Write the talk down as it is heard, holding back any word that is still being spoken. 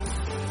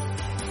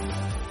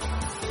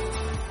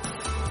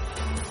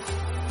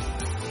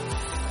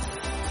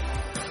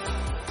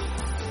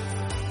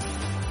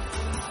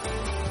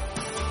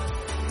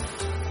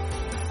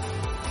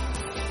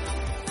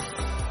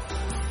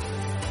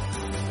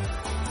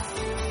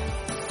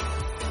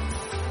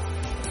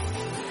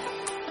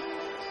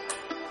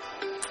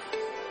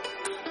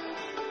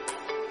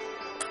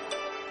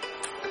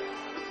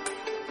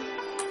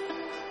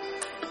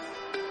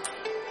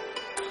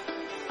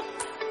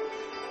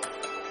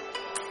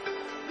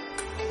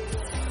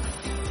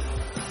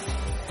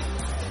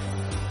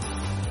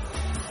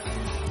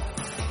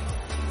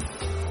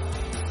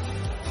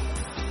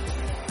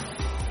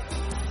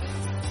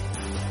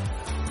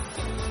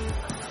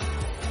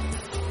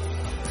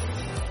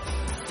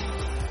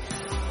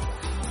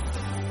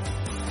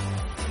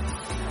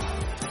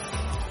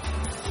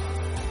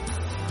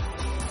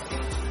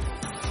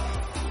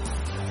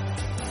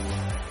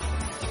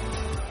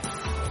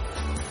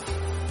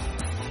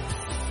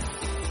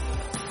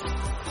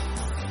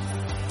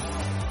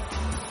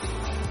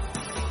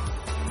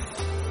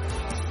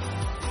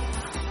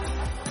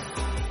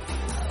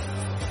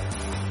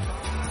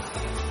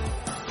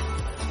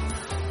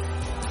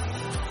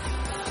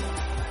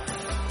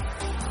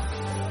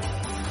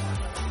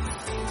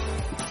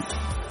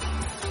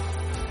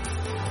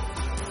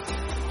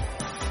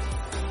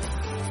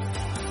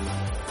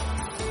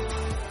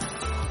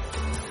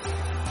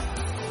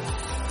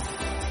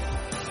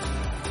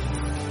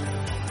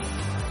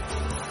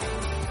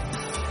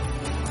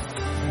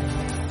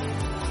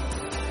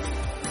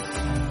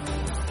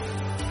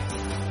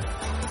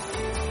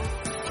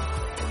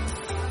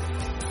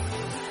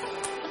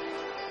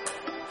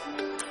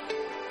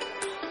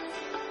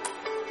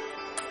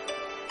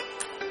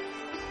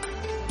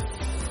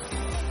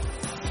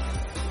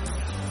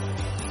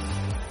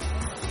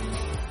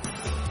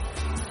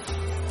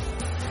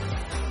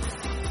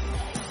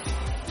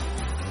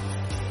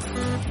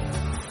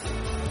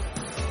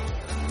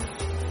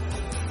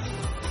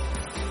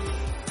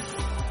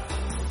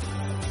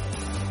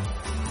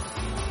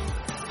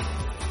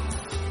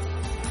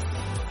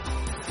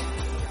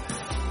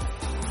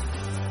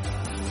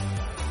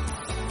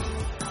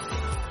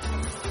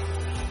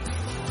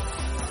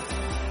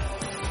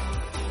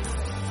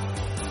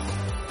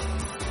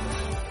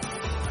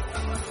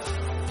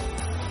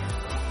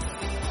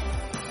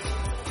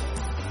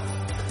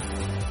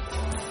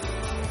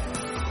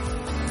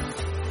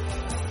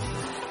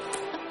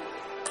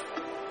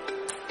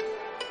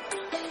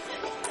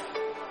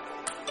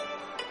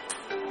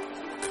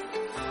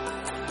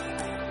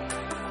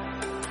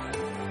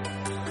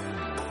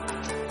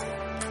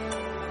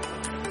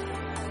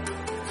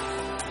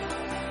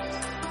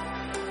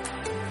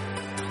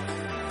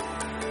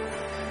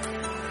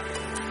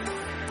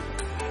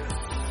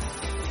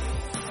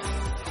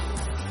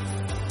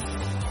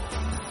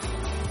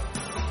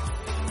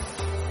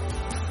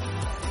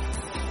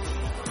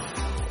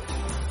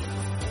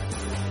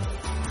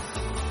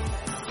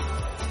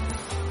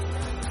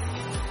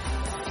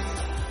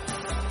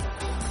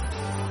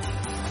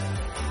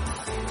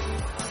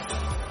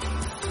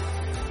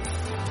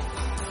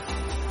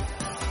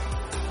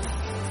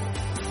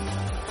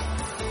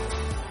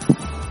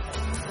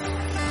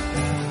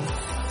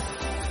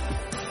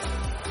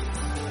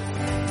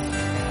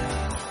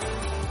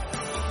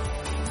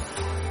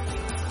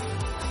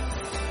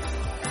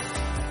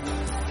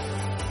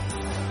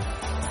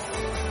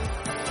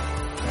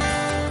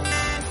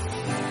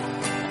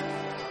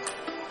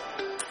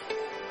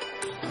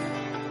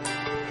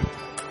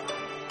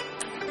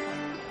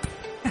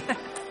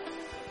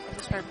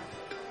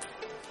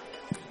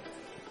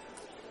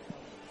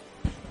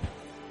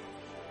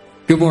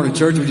Good morning,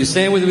 church. Would you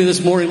stand with me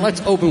this morning?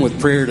 Let's open with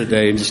prayer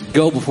today and just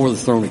go before the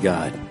throne of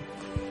God.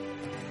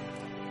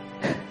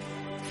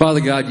 Father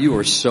God, you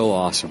are so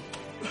awesome.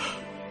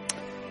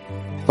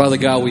 Father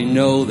God, we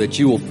know that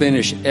you will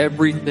finish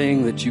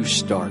everything that you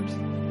start.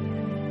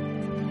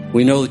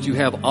 We know that you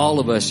have all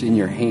of us in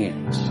your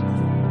hands.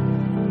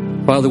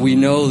 Father, we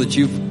know that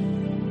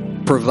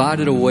you've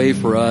provided a way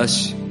for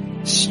us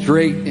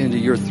straight into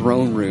your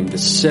throne room to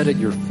sit at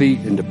your feet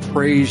and to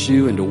praise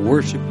you and to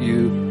worship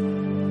you.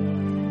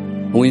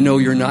 And we know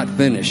you're not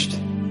finished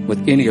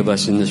with any of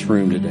us in this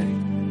room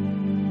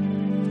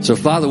today. So,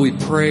 Father, we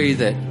pray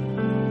that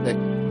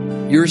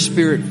your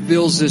Spirit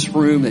fills this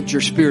room, that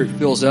your Spirit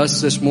fills us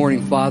this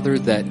morning, Father,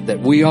 that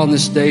we on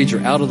this stage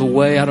are out of the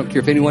way. I don't care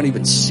if anyone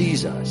even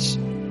sees us.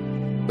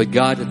 But,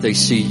 God, that they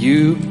see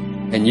you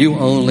and you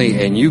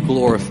only, and you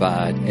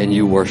glorified and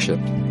you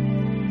worshiped.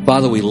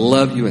 Father, we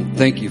love you and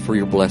thank you for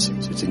your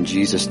blessings. It's in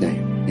Jesus'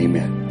 name.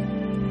 Amen.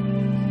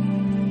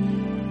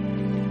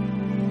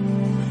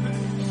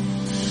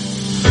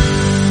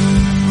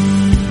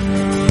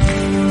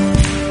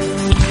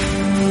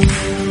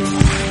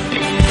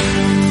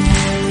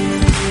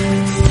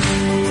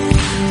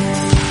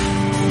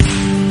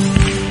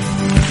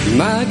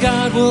 My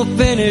God will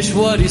finish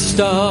what he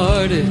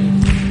started.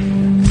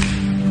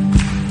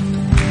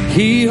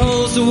 He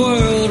holds the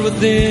world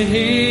within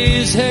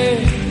his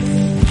hand.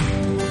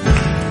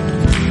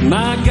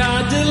 My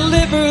God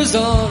delivers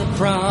on a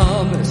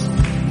promise.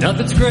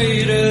 Nothing's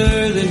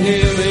greater than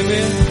him,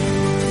 amen.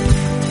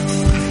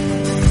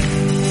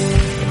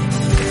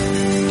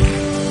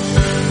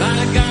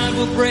 My God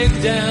will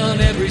break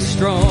down every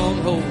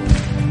stronghold.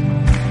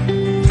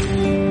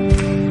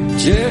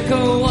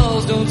 Jericho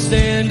walls don't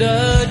stand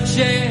a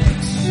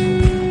chance.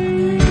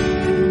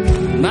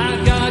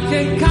 My God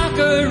can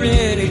conquer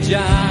any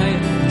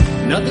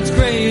giant. Nothing's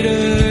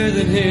greater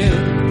than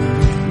him.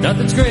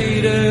 Nothing's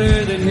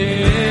greater than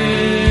him.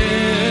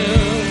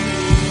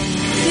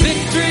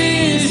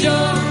 Victory is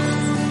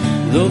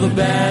yours, though the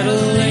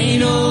battle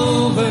ain't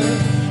over.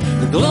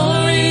 The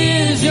glory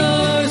is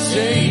yours,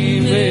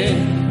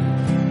 amen.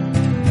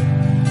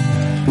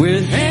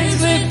 With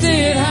hands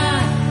lifted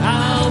high,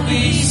 I'll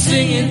be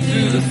singing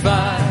through the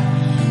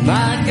fire.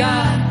 My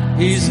God,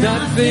 he's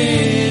not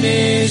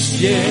finished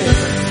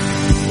yet.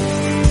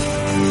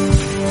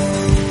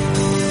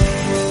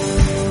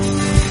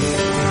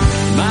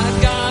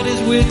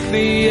 With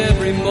me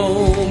every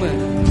moment.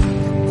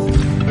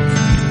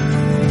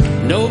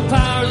 No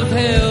powers of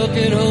hell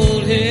can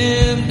hold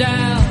him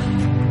down.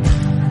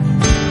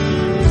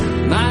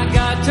 My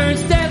God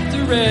turns death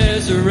to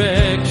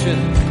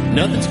resurrection.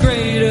 Nothing's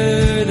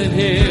greater than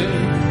him.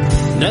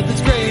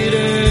 Nothing's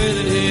greater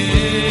than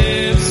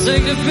him.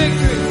 Sing the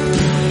victory.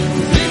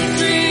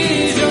 Victory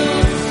is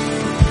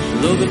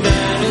yours, though the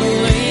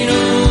battle ain't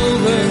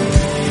over.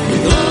 The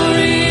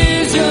glory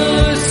is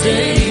yours,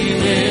 say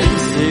amen.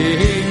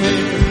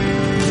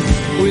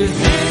 With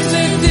hands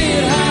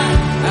lifted high,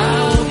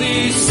 I'll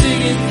be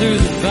singing through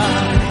the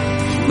fire.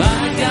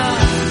 My God,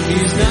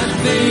 he's not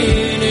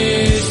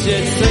finished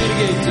yet. Say it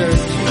again,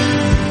 church.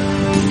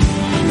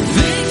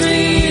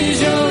 Victory is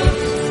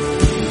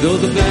yours, though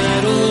the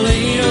battle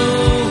ain't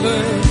over.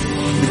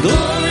 The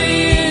glory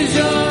is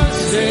yours,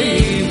 say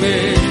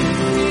amen.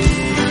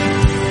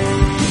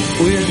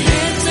 With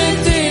hands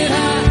lifted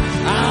high,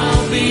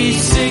 I'll be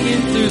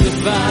singing through the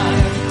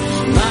fire.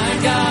 My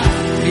God,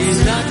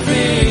 he's not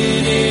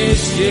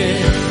finished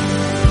yet.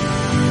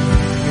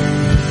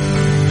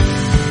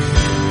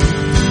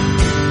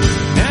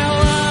 Now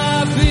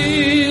I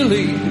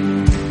believe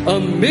a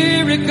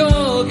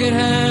miracle can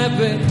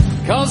happen,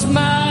 'cause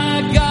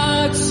my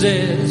God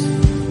says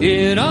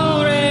it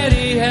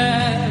already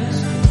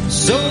has.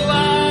 So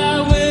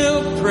I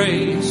will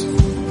praise,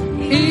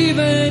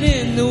 even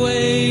in the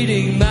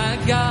waiting. My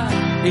God,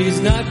 he's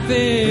not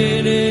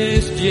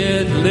finished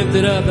yet. Lift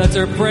it up, that's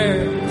our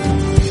prayer.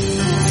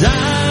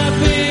 I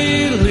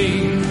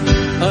believe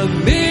a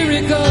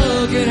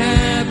miracle can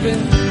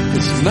happen,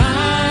 'cause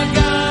my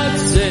God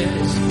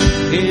says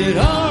it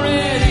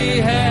already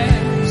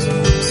has.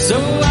 So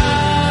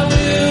I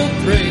will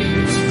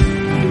praise,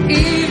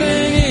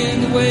 even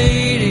in the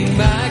waiting.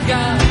 My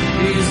God,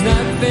 he's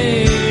not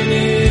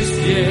finished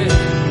yet.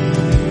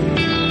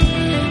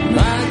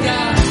 My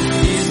God,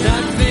 he's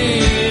not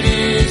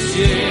finished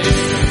yet.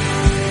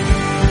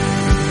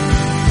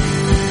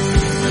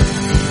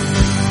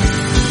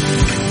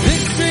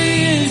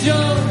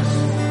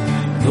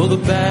 Though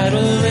the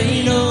battle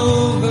ain't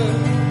over,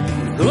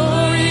 the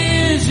glory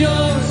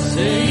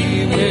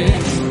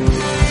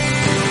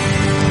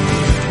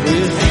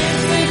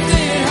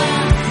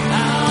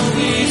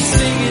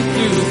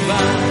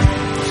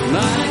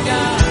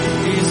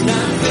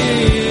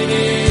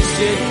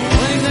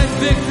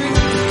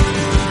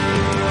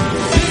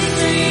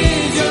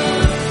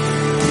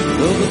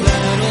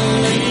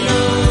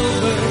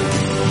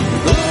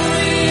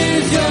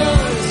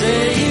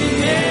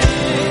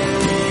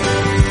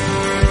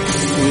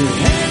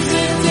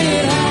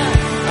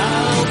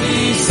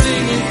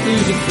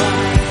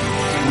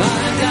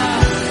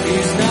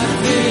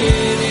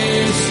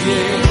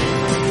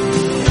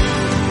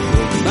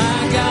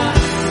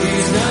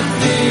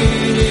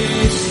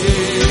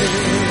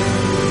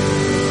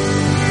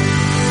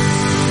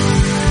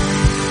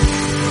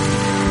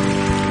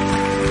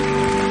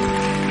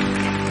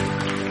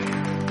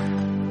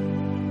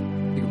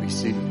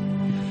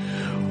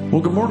Well,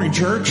 good morning,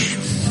 church.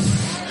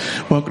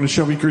 Welcome to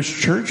Shelby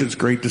Christian Church. It's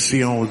great to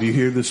see all of you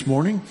here this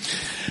morning.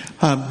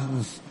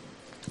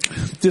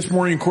 This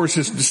morning, of course,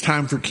 it's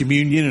time for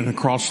communion, and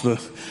across the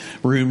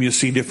room you'll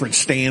see different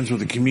stands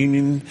with the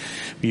communion.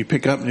 You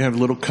pick up and you have a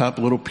little cup,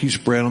 a little piece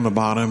of bread on the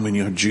bottom, and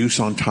you have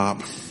juice on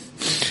top.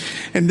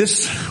 And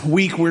this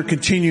week we're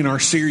continuing our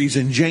series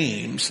in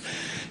James.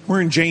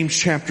 We're in James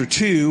chapter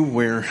 2,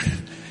 where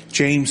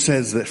James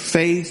says that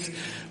faith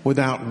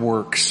without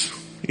works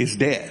is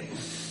dead.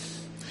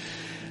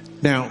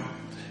 Now,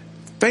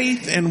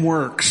 faith and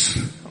works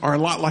are a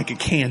lot like a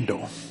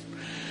candle.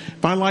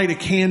 If I light a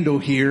candle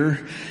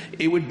here,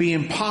 it would be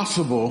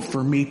impossible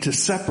for me to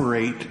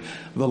separate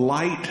the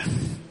light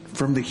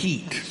from the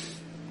heat.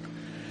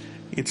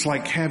 It's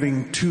like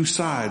having two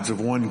sides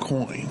of one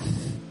coin.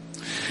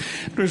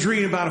 I was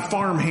reading about a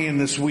farmhand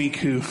this week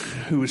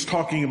who was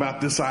talking about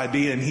this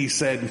idea, and he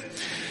said,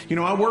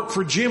 I work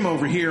for Jim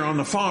over here on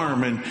the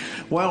farm, and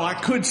I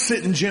could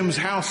sit in Jim's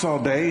house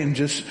all day and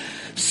just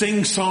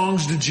sing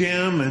songs to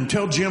Jim and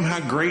tell Jim how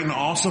great and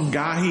awesome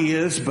guy he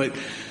is, but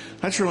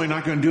that's really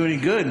not going to do any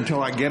good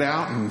until I get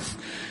out and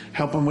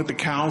help him with the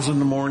cows in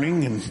the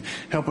morning and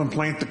help him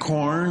plant the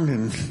corn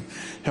and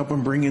help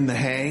him bring in the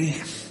hay.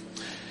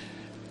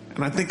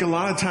 And I think a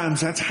lot of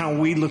times that's how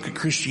we look at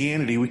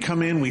Christianity. We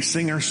come in, we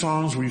sing our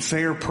songs, we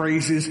say our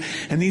praises,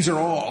 and these are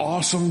all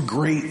awesome,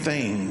 great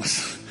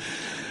things.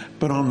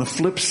 But on the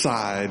flip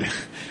side,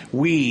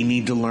 we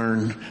need to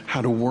learn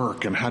how to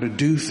work and how to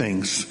do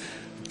things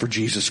for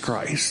Jesus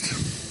Christ.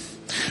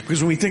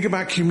 Because when we think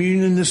about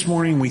communion this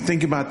morning, we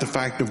think about the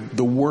fact of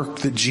the work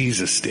that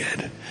Jesus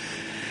did.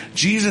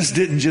 Jesus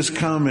didn't just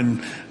come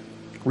and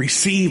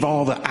receive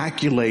all the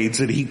accolades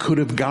that he could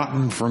have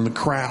gotten from the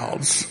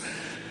crowds,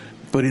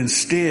 but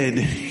instead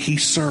he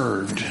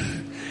served,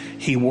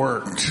 he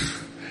worked,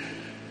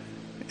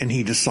 and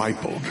he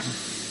discipled.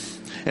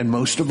 And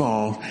most of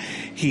all,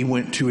 he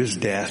went to his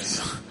death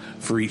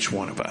for each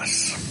one of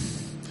us.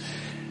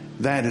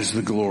 That is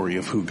the glory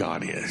of who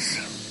God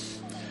is.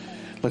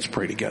 Let's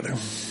pray together.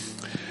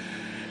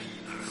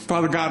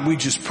 Father God, we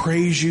just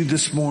praise you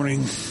this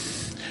morning.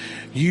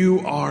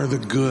 You are the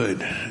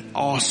good,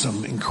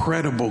 awesome,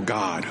 incredible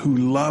God who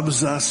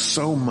loves us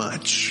so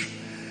much.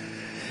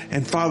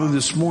 And Father,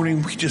 this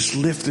morning we just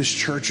lift this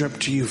church up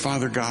to you,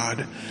 Father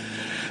God.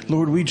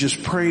 Lord, we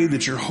just pray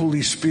that your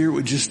Holy Spirit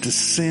would just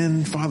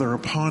descend, Father,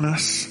 upon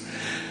us.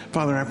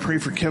 Father, I pray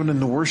for Kevin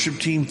and the worship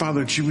team,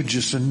 Father, that you would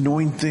just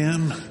anoint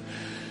them.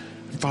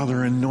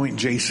 Father, anoint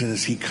Jason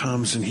as he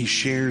comes and he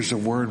shares a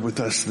word with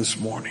us this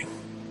morning.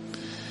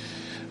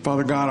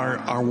 Father God,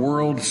 our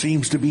world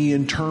seems to be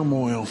in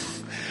turmoil.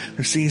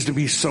 There seems to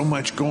be so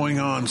much going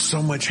on,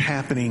 so much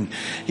happening,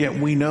 yet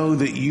we know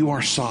that you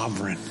are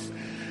sovereign,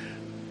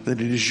 that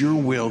it is your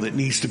will that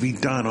needs to be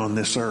done on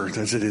this earth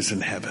as it is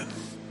in heaven.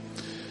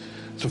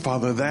 So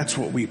Father, that's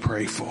what we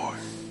pray for.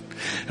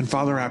 And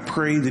Father, I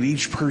pray that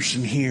each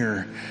person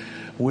here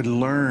would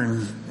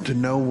learn to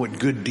know what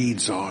good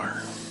deeds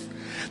are.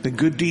 The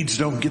good deeds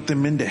don't get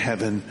them into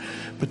heaven,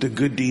 but the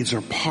good deeds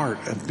are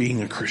part of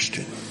being a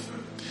Christian.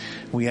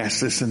 We ask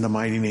this in the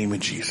mighty name of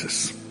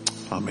Jesus.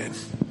 Amen.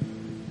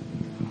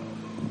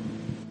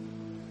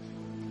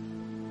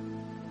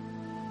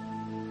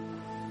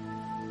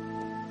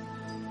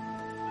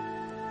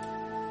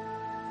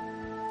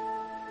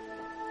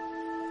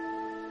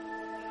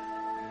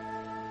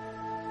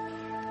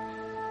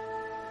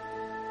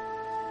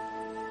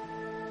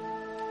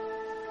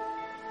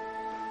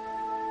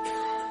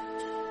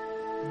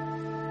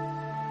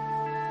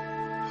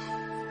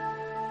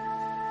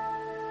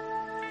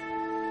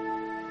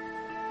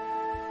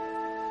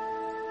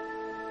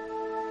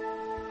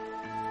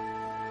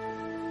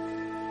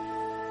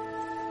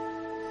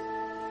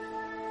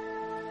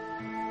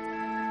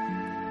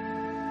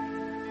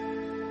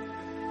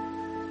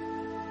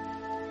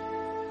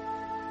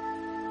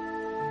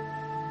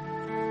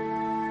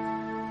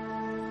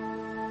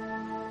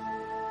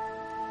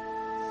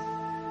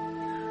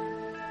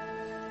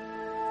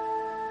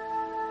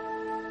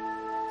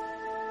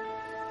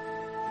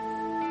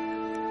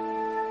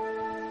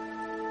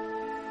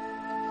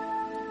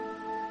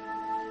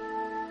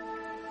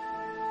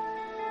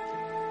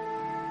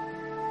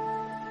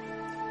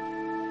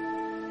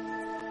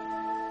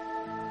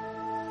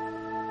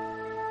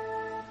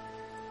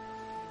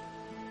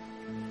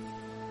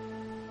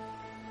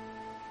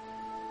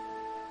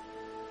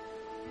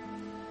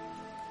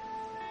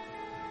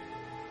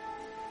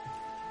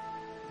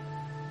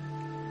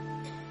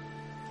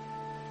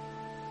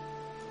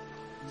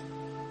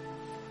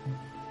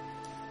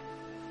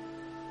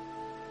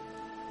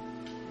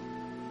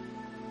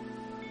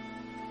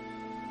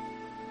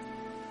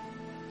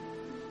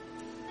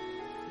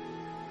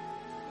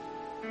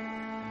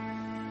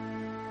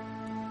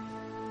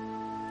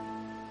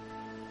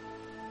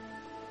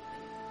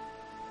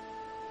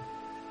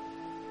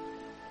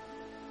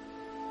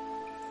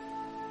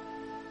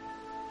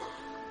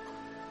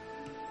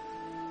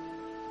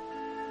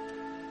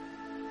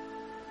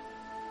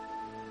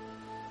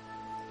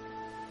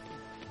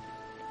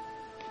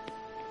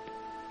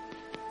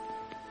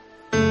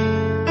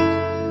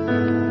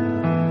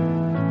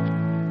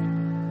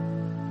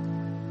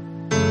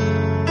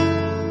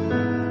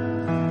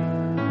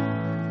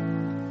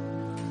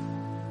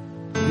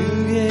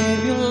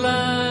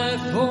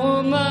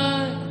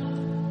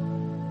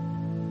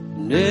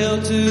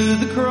 to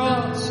the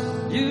cross,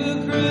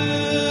 you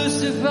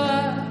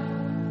crucified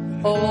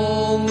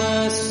all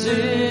my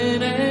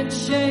sin and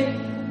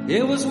shame.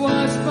 It was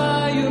washed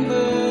by your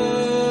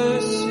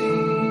mercy.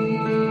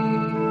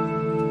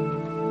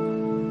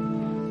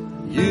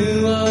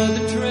 You are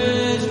the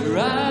treasure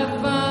I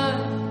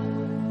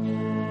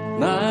find,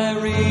 my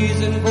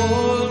reason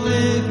for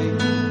living.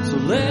 So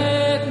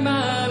let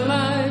my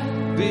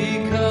life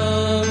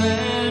become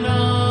an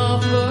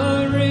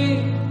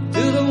offering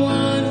to the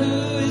one who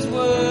is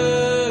worthy.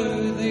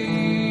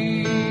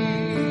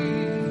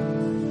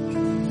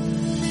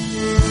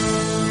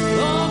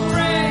 All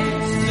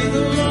praise to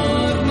the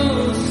Lord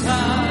Most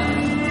High.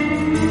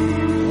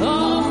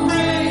 All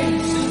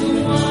praise to the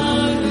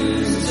one who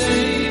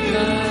saved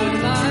my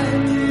life.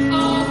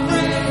 All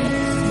praise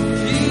to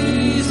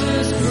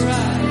Jesus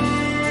Christ,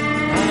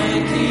 my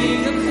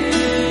King of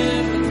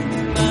heaven,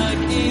 my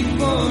King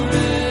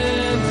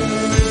forever.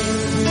 Yes,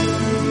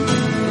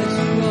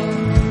 you are.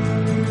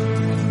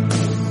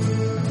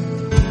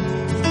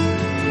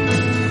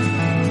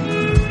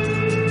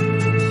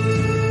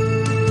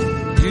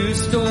 You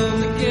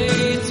stormed the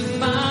gates of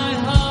my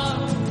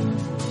heart.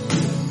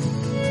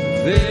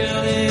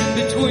 Veil in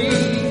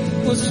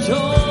between was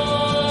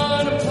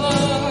torn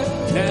apart.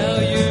 Now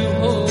you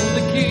hold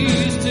the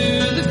keys to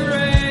the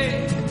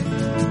grave.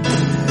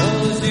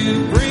 'Cause you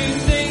bring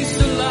things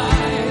to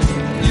life.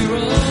 You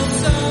roll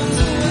stones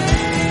away.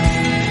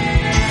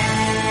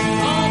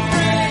 All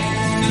praise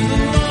to the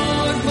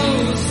Lord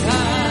Most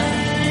High.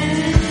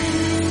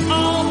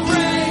 All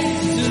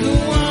praise to the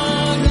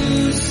one who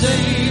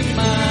saved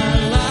my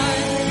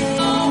life.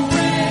 All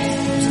praise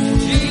to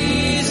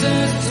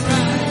Jesus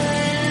Christ,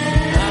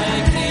 my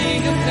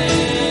King of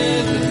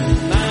heaven,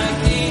 my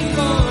King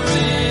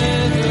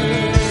forever.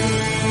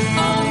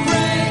 All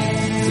praise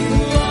to the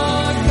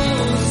Lord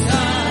Most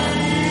High.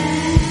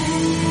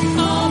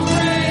 All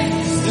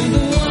praise to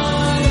the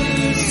one who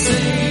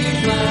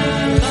saved my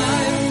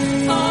life.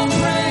 All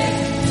praise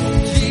to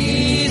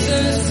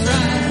Jesus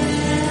Christ,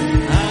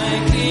 my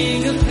King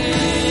of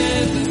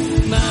heaven,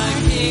 my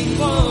King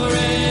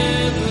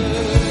forever.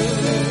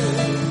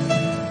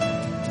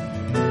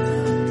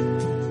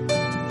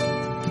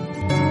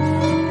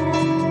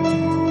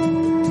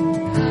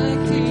 My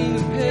King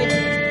of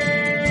heaven,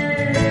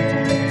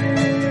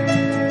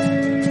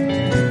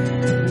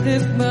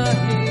 lift my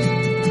hand,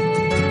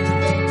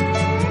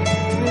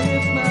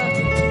 lift my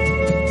hand.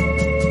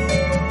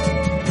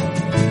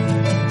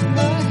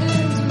 My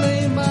hands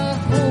lay my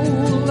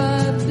whole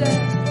life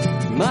down,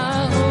 my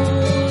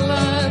whole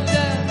life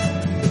down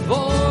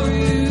before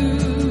you.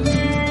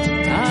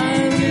 I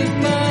lift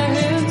my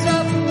hands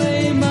up,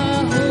 lay my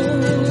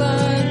whole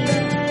life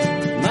down,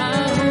 my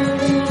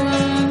whole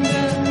life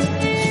down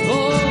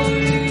before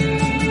you.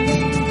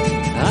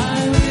 I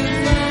lift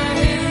my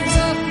hands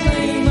up,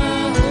 lay my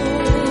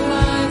whole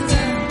life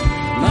down,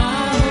 my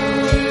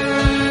whole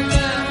life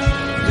down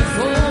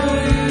before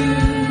you.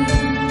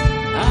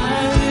 I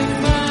lift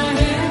my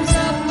hands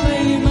up,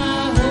 lay my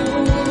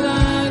whole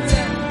life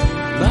down,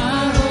 my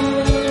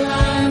whole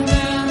life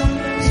down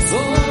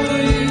before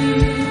you.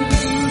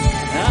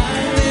 I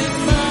lift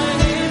my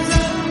hands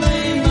up,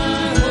 lay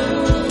my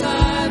whole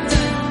life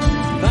down,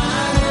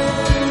 my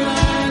whole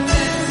life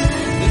down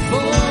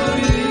before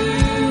you.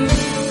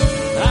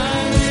 I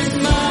lift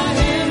my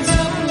hands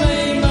up,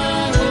 lay my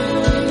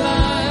whole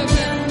life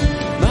down,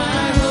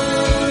 my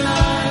whole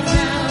life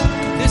down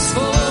is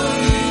for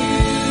you.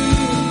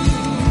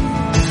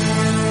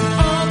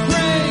 All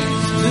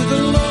praise to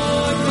the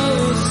Lord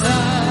Most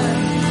High.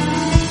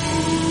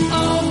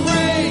 All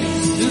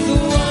praise to the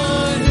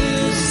one who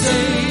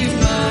saved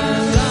my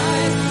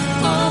life.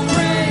 All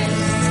praise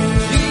to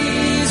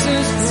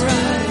Jesus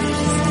Christ,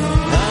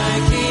 my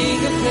King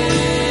of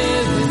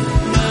heaven,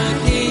 my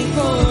King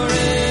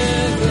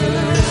forever.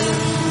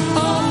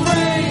 All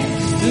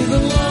praise to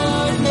the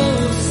Lord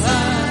Most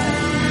High.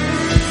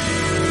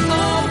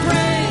 All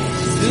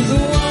praise to the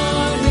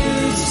one who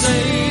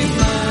saved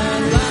my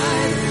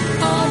life.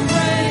 All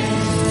praise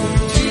to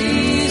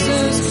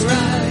Jesus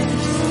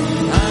Christ,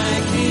 my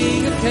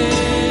King of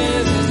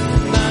heaven,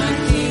 my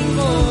King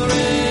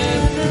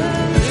forever.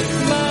 Lift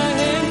my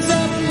hands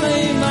up,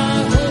 lay my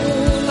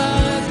whole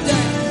life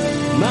down,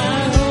 my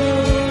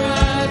whole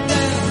life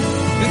down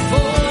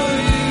before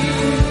you.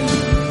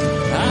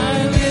 I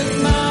lift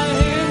my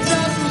hands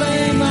up,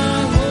 lay my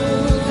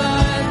whole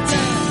life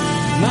down,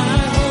 my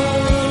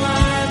whole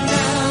life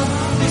down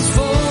is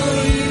for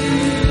you.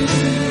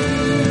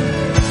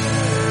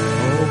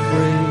 All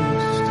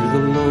praise to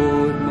the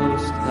Lord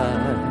Most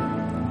High.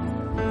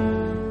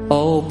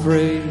 All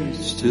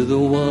praise to the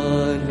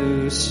one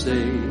who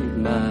saved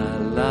my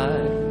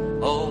life.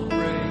 All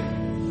praise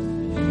to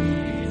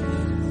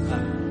Jesus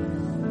Christ.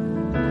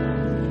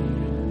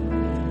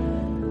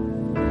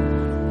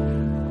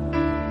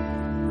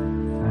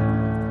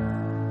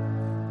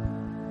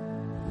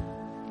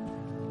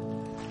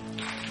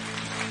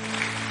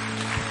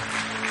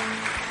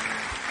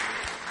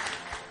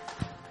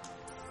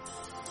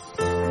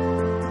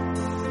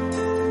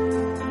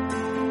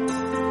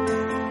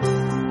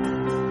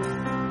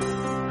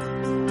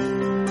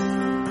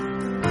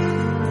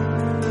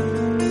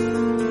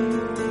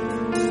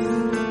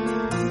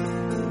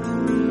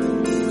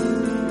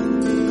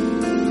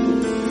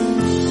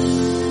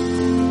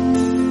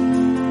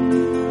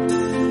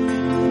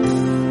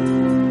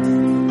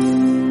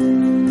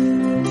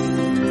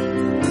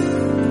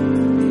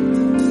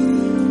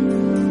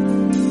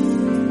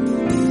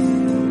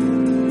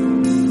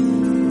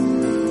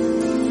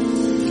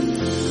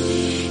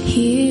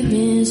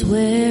 is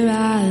where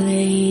I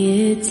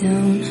lay it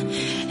down.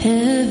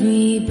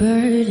 Every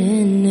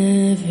burden,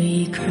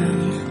 every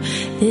crown.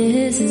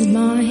 This is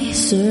my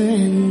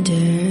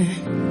surrender.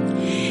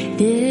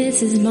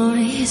 This is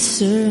my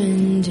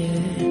surrender.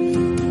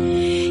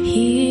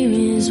 Here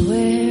is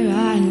where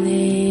I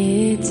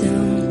lay it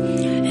down.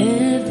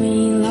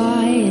 Every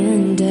lie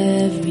and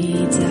every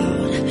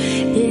doubt.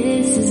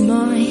 This is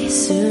my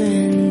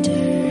surrender.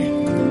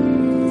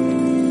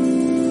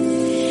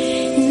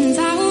 And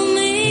I will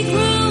make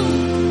room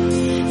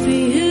for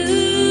you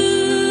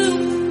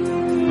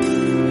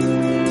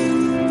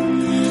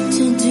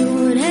to do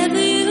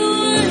whatever you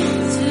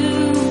want to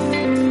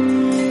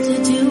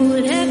do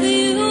whatever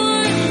you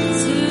want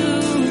to.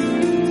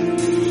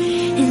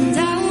 And I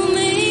will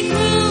make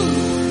room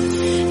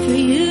for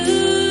you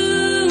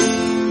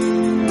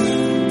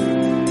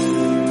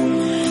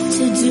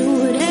to do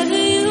whatever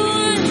you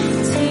want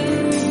to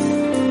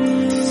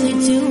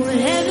do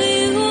whatever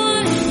you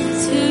want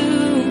to.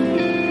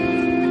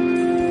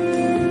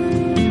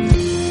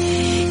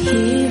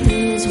 Here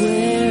is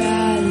where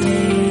I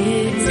lay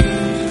it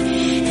down.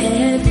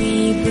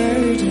 Every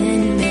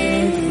burden,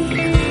 every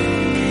crown.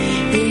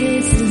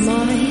 This is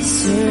my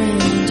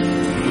surrender.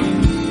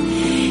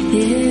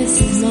 This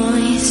is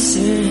my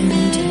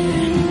surrender.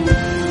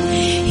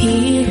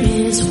 Here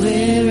is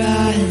where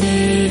I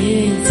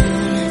lay it down.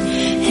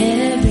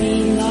 Every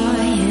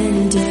lie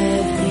and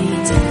every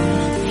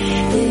doubt.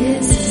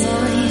 This is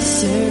my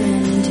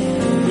surrender.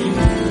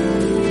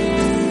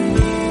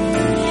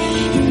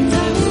 And I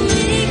will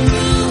make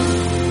room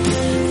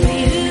for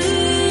you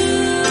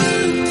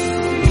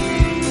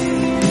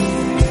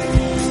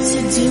to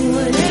do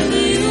whatever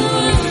you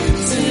want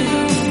to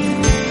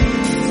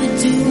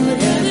do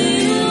whatever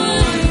you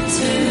want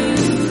to.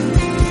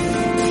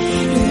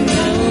 And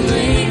I will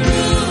make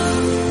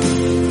room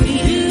for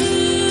you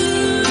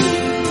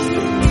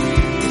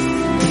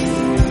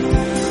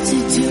to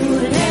do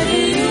whatever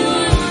you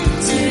want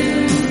to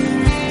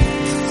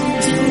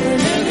do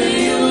whatever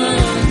you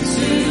want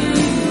to.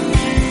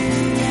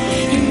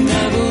 And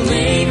I will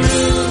make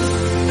room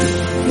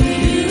for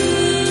you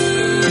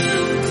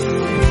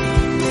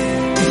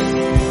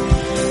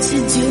to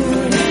do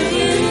whatever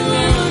you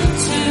want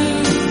to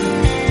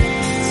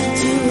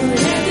do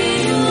whatever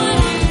you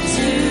want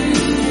to.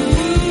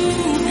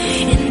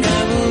 And I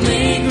will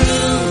make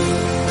room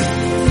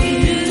for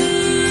you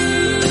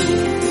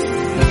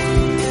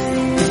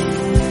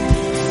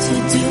to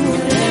do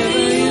whatever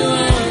you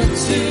want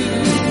to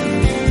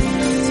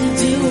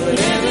do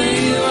whatever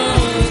you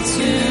want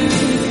to.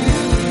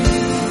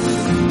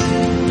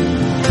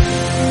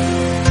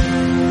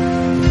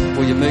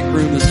 Will you make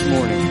room this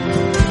morning?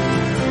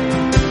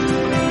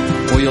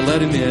 Will you let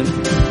him in?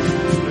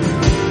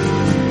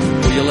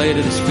 Will you lay it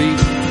at his feet?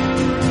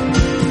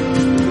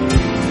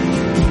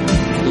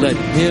 Let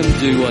him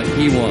do what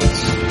he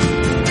wants,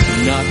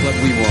 not what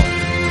we want.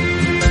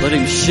 Let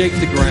him shake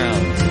the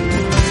ground.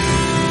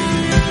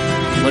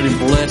 Let him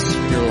bless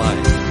your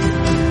life.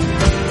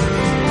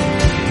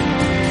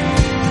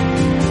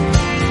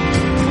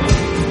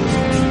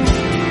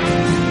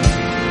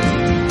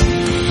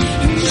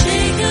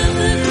 Shake up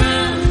the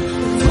ground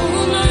of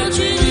all my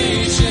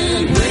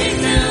tradition. Break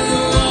down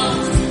the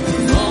walls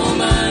of all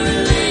my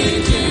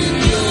religion.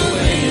 Your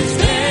way is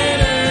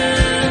better.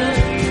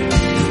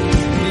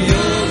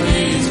 Your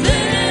way is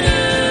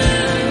better.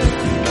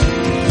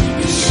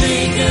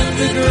 Shake up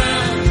the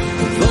ground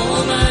of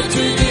all my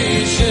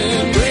tradition.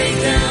 Break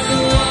down the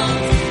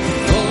walls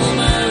of all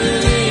my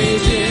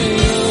religion.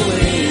 Your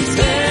way is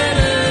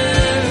better.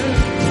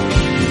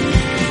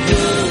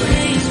 Your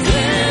way is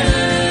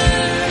better.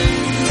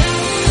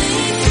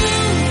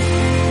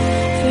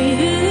 For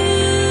you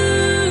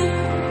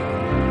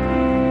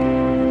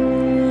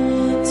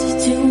to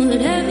do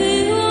whatever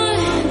you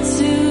want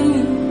to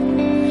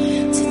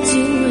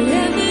do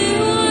whatever you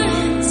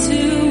want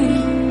to.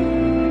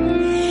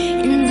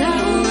 And I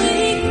will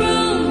make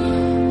room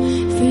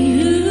for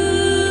you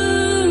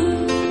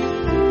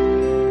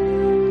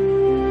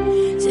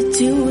to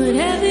do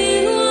whatever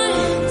you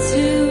want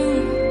to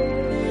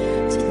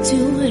do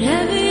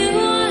whatever you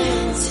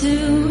want to.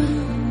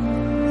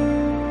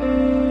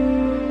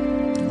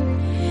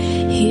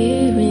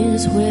 Here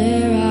is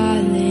where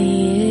I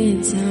lay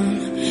it down.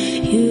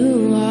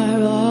 You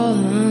are all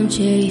I'm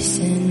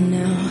chasing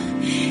now.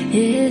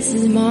 This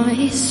is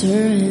my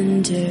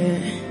surrender.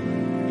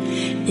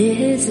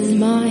 This is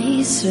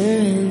my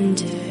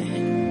surrender.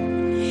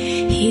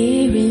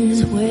 Here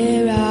is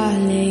where I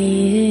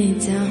lay it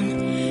down.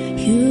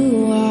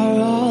 You are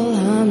all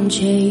I'm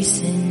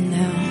chasing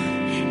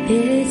now.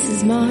 This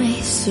is my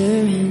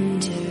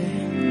surrender.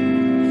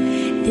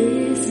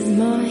 This is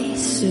my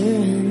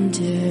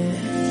surrender.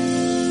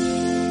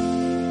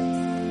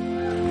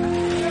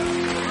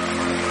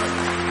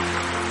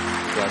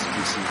 Guys,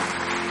 be seated.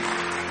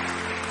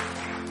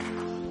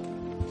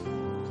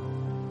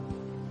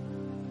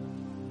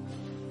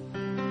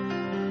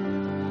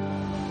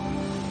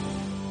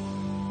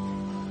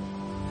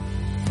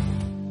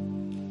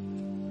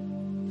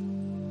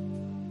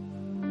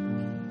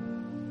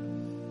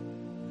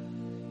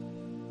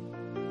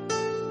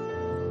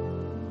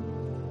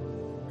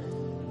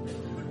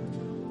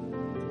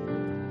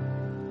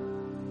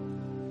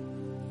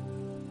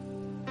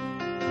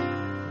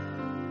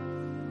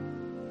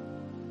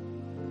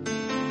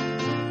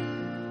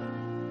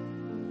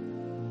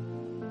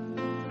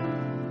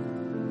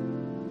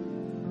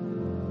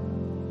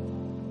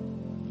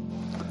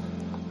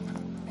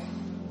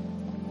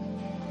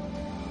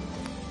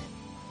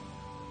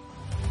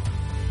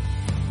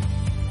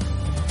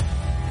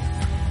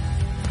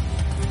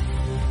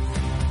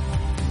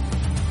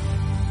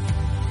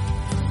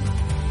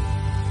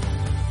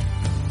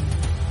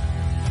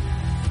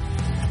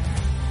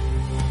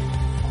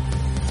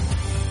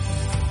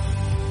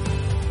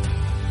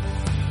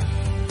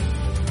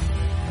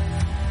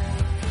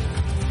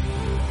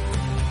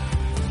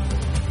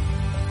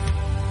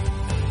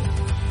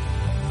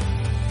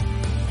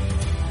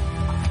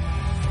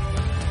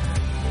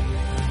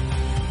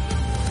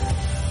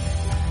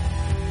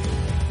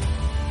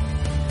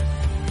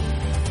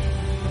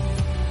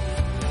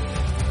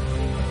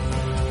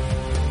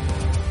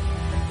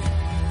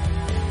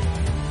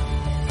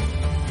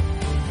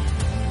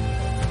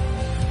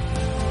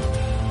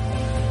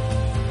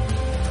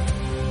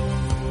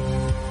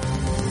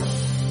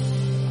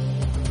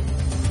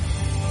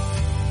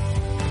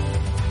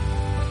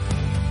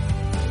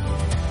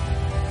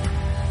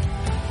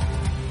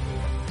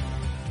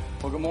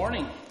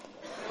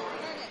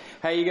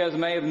 Hey, you guys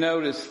may have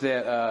noticed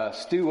that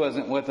Stu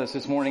wasn't with us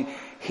this morning.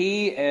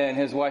 He and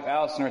his wife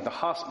Allison are at the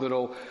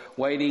hospital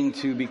waiting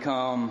to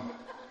become...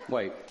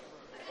 Wait.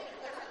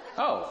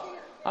 Oh,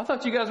 I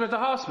thought you guys were at the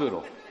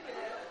hospital.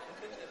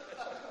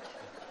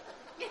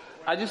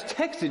 I just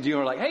texted you and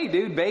were like, hey,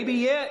 dude, baby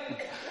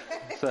yet?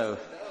 So,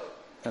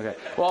 okay.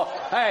 Well,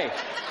 hey,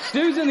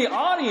 Stu's in the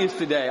audience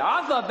today.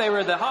 I thought they were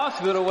at the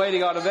hospital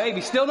waiting on a baby.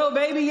 Still no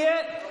baby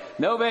yet?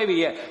 No baby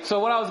yet. So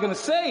what I was going to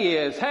say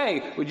is,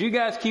 hey, would you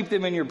guys keep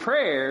them in your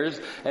prayers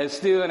as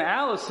Stu and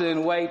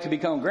Allison wait to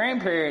become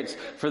grandparents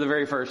for the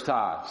very first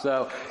time?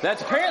 So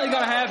that's apparently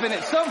going to happen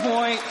at some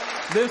point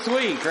this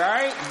week,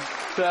 right?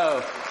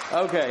 So,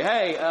 okay.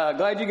 Hey,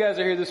 glad you guys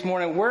are here this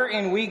morning. We're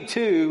in week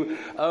 2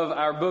 of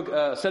our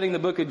book, studying the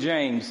book of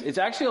James. It's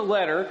actually a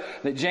letter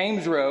that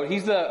James wrote.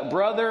 He's the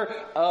brother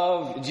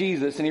of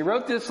Jesus, and he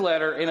wrote this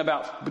letter in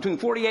about between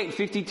 48 and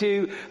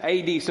 52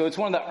 AD. So it's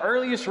one of the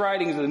earliest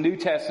writings of the New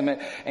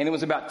Testament, and it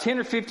was about 10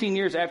 or 15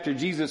 years after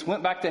Jesus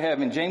went back to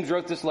heaven. James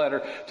wrote this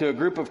letter to a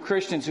group of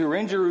Christians who were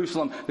in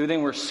Jerusalem, who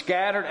then were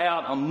scattered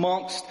out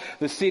amongst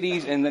the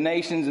cities and the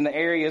nations and the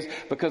areas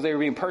because they were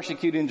being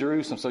persecuted in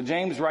Jerusalem. So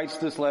James writes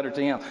this letter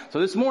to him. So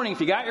this morning,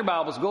 if you got your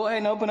Bibles, go ahead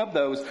and open up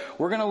those.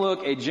 We're going to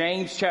look at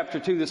James chapter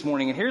 2 this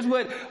morning. And here's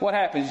what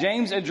happens.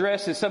 James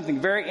addresses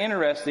something very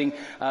interesting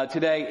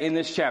today in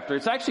this chapter.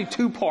 It's actually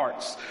 2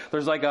 parts.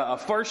 There's like a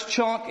first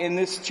chunk in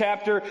this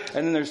chapter,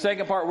 and then there's a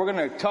second part. We're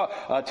going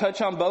to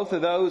touch on both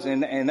of those,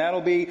 and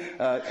that'll be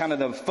kind of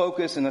the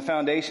focus and the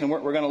foundation we're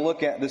going to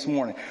look at this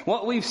morning.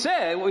 What we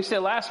said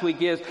last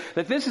week is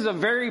that this is a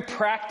very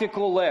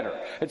practical letter.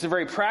 It's a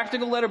very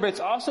practical letter, but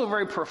it's also a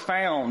very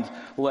profound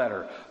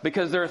letter,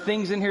 because there are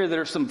things in here that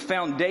are some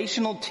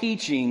foundational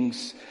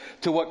teachings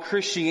to what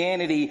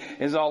Christianity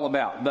is all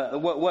about.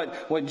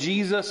 What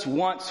Jesus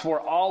wants for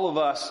all of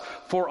us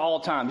for all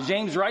time.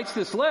 James writes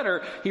this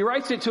letter, he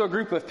writes it to a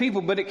group of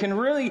people, but it can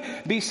really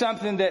be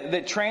something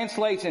that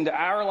translates into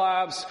our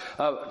lives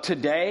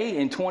today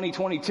in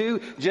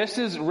 2022, just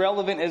as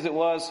relevant as it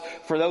was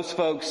for those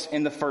folks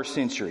in the first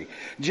century.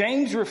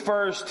 James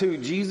refers to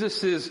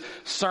Jesus'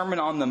 Sermon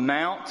on the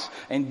Mount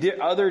and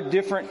other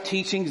different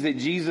teachings that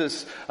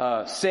Jesus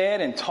said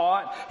and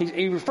taught.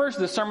 He refers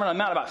to the Sermon on the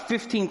Mount about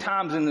 15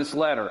 times in this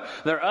letter.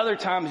 There are other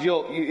times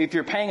if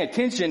you're paying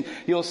attention,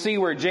 you'll see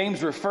where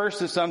James refers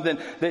to something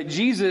that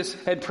Jesus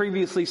had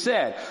previously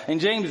said.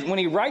 And James, when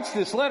he writes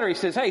this letter, he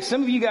says, hey,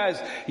 some of you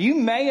guys, you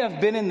may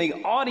have been in the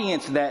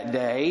audience that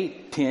day,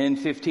 10,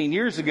 15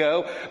 years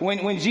ago,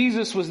 when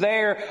Jesus was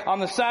there on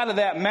the side of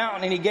that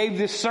mountain and he gave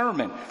this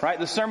sermon, right?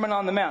 The Sermon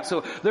on the Mount.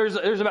 So there's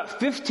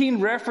about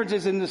 15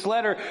 references in this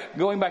letter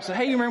going back. So,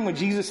 hey, you remember when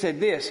Jesus said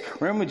this?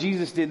 Remember when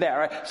Jesus did that,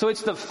 right? So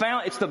it's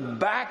the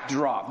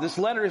backdrop. This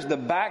letter is the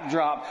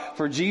backdrop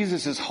for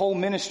Jesus' whole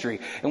ministry.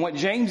 And what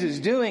James is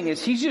doing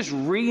is he's just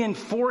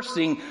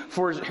reinforcing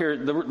for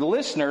the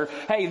listener,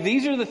 hey,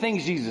 these are the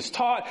things Jesus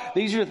taught.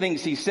 These are the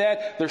things he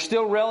said. They're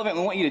still relevant.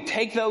 We want you to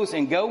take those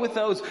and go with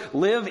those.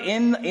 Live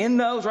in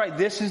those, right?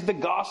 This is the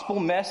gospel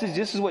message.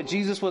 This is what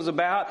Jesus was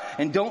about.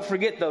 And don't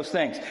forget those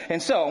things.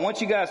 And so I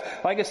want you guys,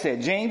 like I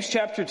said, James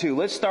chapter 2.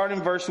 Let's start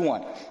in verse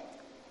 1.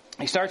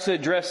 He starts to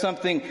address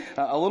something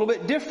a little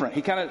bit different.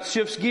 He kind of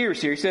shifts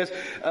gears here. He says,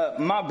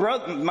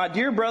 my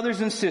dear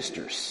brothers and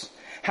sisters,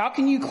 how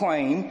can you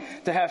claim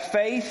to have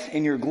faith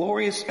in your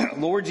glorious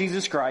Lord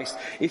Jesus Christ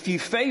if you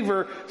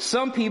favor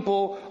some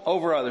people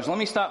over others? Let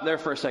me stop there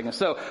for a second.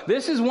 So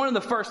this is one of the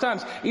first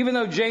times, even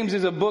though James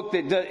is a book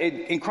that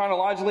in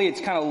chronologically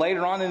it's kind of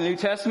later on in the New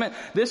Testament,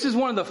 this is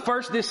the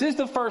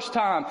first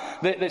time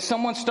that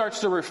someone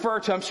starts to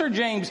refer to, I'm sure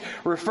James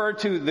referred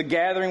to the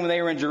gathering when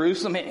they were in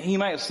Jerusalem. He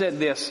might have said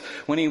this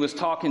when he was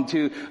talking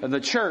to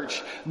the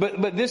church,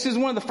 but this is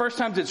one of the first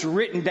times it's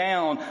written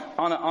down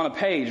on a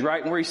page,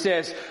 right? Where he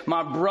says,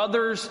 my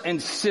brothers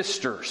and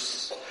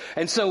sisters.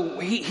 And so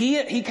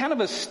he kind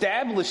of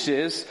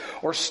establishes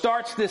or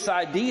starts this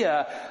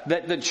idea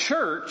that the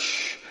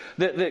church,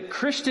 that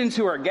Christians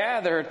who are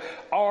gathered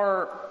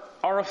are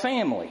a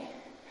family.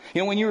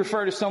 You know, when you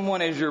refer to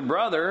someone as your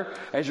brother,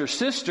 as your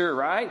sister,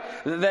 right?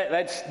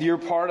 That's, you're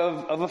part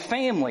of a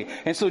family.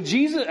 And so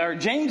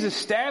James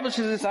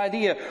establishes this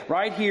idea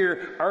right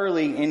here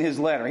early in his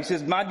letter. He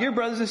says, my dear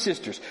brothers and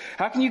sisters,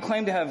 how can you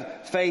claim to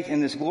have faith in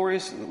this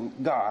glorious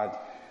God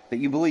that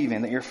you believe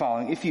in, that you're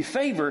following, if you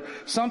favor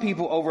some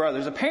people over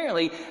others?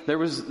 Apparently, there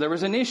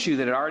was an issue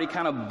that had already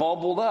kind of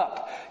bubbled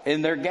up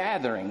in their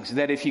gatherings,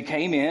 that if you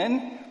came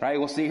in, right,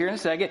 we'll see here in a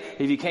second,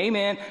 if you came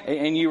in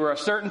and you were a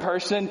certain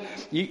person,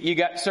 you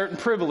got certain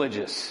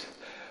privileges.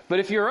 But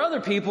if you're other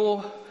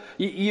people,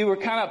 you were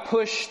kind of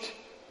pushed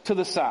to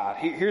the side.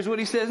 Here's what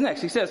he says next.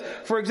 He says,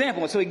 for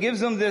example, so he gives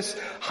them this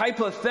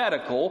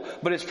hypothetical,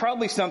 but it's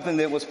probably something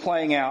that was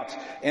playing out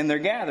in their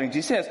gatherings.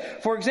 He says,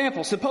 for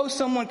example, suppose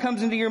someone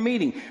comes into your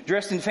meeting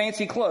dressed in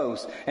fancy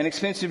clothes and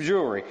expensive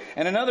jewelry,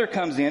 and another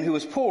comes in who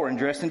is poor and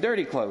dressed in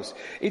dirty clothes.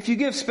 If you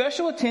give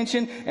special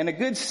attention and a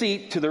good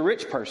seat to the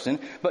rich person,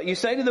 but you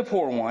say to the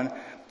poor one,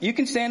 you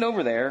can stand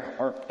over there,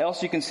 or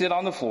else you can sit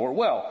on the floor,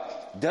 well,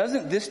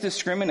 Doesn't this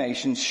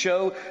discrimination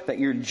show that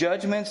your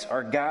judgments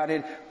are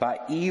guided by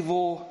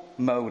evil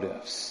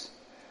motives?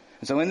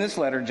 And so in this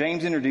letter,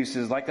 James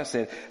introduces, like I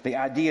said, the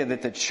idea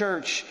that the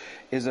church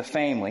is a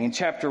family. In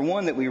chapter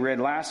 1 that we read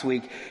last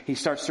week, he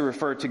starts to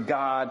refer to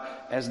God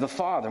as the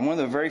Father. One of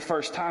the very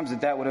first times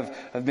that would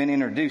have been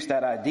introduced,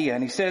 that idea.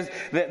 And he says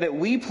that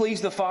we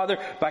please the Father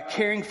by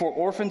caring for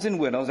orphans and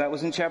widows. That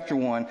was in chapter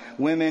 1,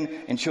 women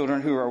and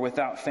children who are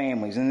without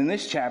families. And in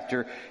this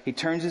chapter, he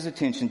turns his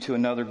attention to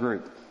another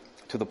group,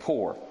 to the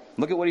poor.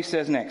 Look at what he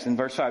says next in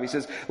verse 5. He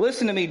says,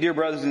 listen to me, dear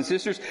brothers and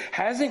sisters.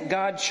 Hasn't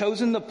God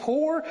chosen the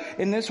poor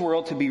in this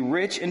world to be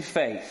rich in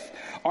faith?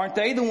 Aren't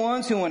they the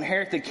ones who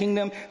inherit the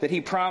kingdom that he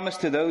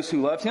promised to those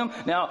who loved him?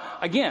 Now,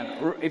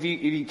 again, if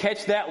you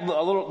catch that,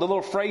 the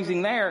little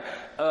phrasing there,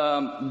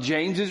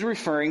 James is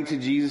referring to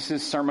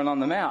Jesus' Sermon on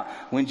the Mount.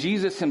 When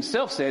Jesus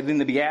himself said in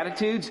the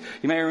Beatitudes,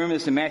 you may remember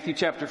this in Matthew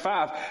chapter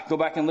 5, go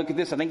back and look at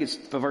this, I think it's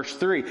verse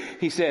 3.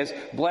 He says,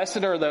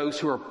 blessed are those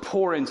who are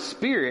poor in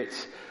spirit,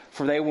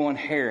 for they will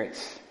inherit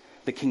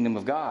the kingdom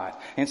of God.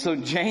 And so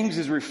James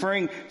is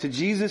referring to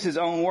Jesus'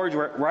 own words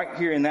right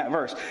here in that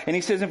verse. And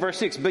he says in verse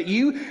 6, but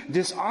you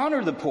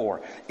dishonor the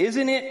poor.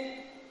 Isn't it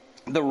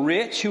the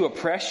rich who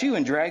oppress you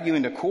and drag you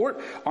into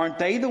court? Aren't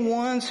they the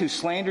ones who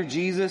slander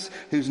Jesus,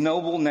 whose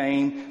noble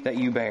name that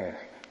you bear?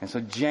 And so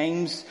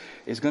James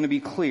is going to be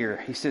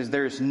clear. He says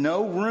there's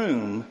no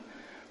room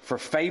for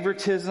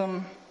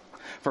favoritism,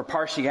 for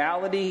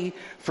partiality,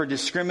 for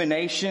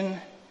discrimination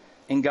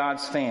in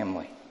God's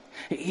family.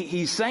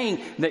 He's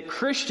saying that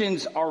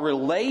Christians are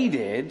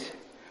related,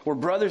 we're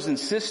brothers and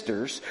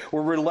sisters,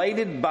 we're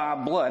related by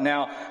blood.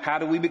 Now, how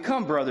do we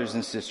become brothers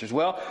and sisters?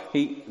 Well,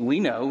 we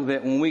know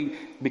that when we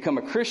become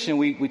a Christian,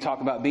 we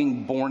talk about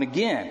being born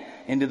again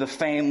into the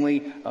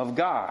family of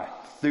God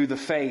through the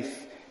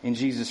faith in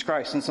Jesus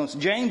Christ. And so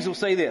James will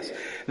say this,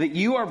 that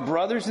you are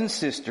brothers and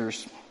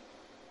sisters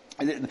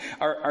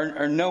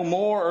are no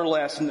more or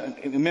less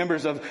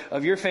members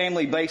of your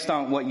family based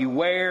on what you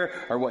wear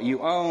or what you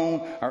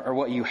own or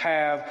what you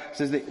have. It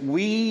says that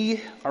we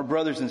are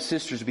brothers and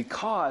sisters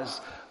because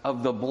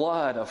of the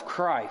blood of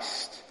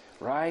Christ,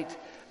 right?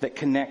 That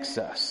connects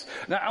us.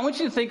 Now, I want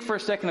you to think for a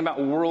second about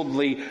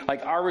worldly,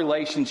 like our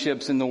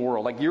relationships in the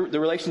world, like the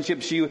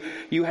relationships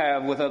you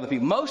have with other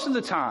people. Most of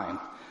the time,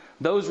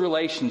 those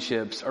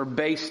relationships are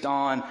based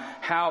on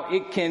how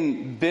it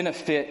can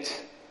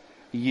benefit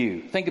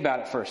you. Think about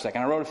it for a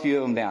second. I wrote a few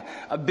of them down.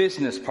 A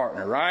business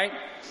partner, right?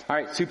 All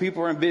right, two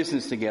people are in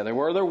business together.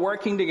 Where they're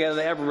working together,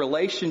 they have a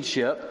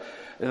relationship.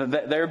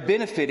 They're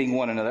benefiting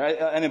one another.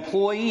 An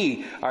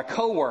employee, a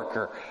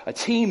coworker, a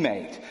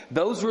teammate.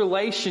 Those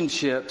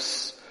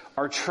relationships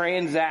are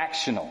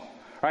transactional.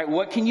 Right?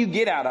 What can you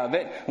get out of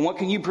it? And what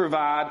can you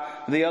provide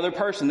the other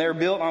person? They're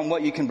built on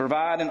what you can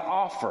provide and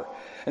offer.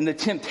 And the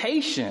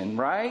temptation,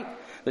 right?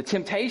 The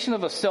temptation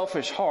of a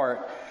selfish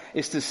heart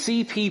is to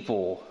see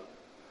people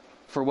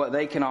for what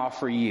they can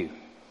offer you.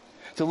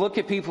 To look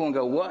at people and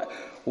go,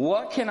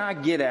 what can I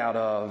get out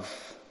of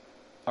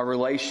a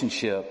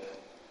relationship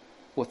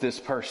with this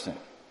person?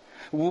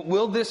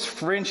 Will this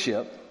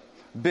friendship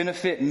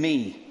benefit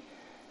me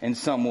in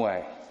some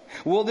way?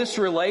 Will this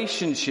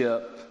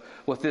relationship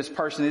with this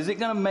person, is it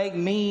going to make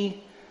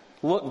me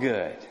look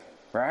good?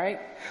 Right?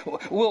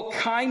 Will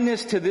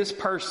kindness to this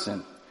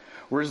person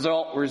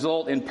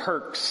result in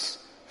perks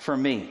for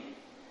me?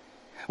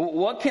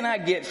 What can I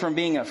get from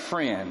being a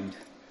friend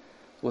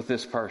with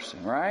this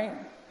person, right?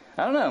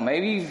 I don't know.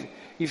 Maybe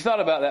you've thought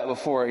about that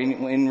before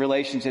in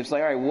relationships.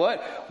 Like, all right,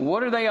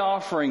 what are they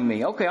offering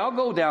me? Okay, I'll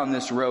go down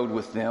this road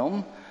with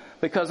them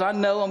because I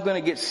know I'm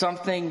going to get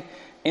something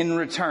in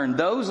return.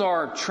 Those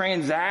are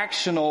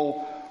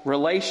transactional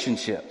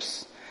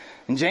relationships.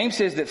 And James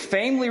says that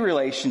family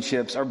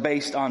relationships are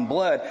based on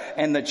blood,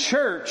 and the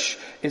church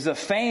is a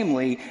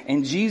family,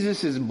 and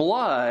Jesus'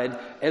 blood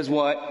is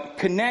what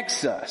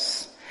connects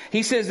us.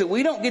 He says that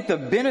we don't get the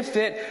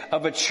benefit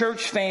of a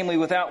church family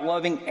without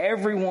loving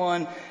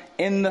everyone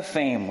in the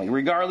family,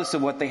 regardless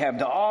of what they have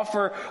to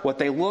offer, what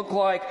they look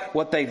like,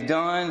 what they've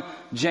done.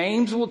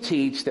 James will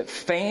teach that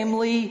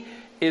family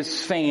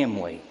is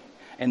family,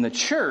 and the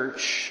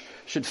church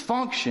should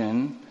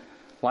function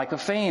like a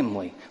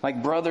family,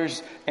 like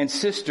brothers and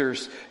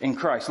sisters in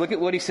Christ. Look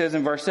at what he says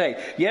in verse 8.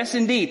 Yes,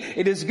 indeed,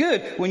 it is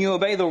good when you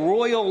obey the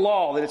royal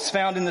law that is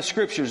found in the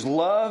scriptures.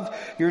 Love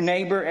your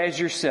neighbor as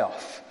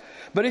yourself.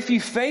 But if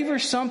you favor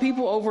some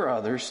people over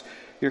others,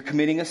 you're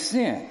committing a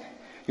sin.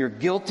 You're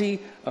guilty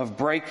of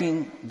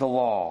breaking the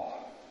law.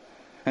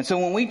 And so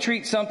when we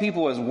treat some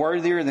people as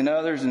worthier than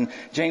others, and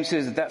James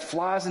says that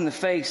flies in the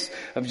face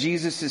of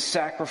Jesus'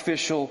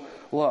 sacrificial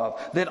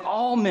love, that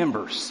all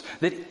members,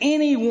 that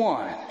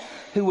anyone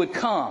who would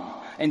come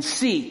and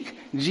seek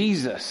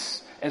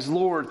Jesus as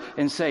Lord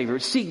and Savior,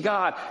 seek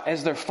God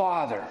as their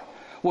Father,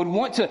 would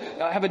want to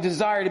have a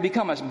desire to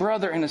become a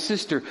brother and a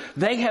sister,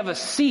 they have a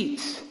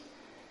seat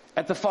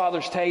at the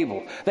Father's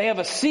table. They have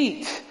a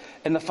seat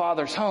in the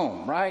Father's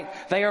home, right?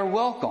 They are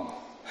welcome.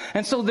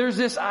 And so there's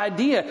this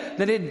idea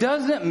that it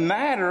doesn't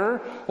matter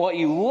what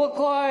you look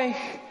like,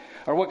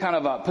 or what kind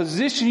of a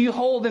position you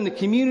hold in the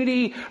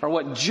community, or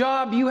what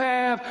job you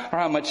have, or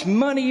how much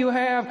money you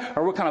have,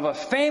 or what kind of a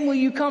family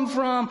you come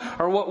from,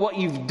 or what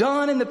you've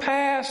done in the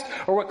past,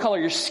 or what color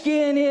your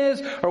skin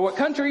is, or what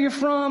country you're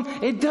from.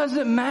 It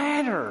doesn't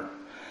matter.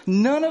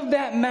 None of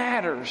that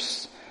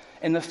matters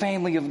in the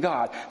family of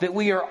God. That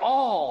we are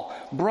all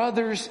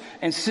brothers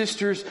and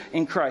sisters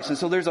in Christ. And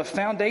so there's a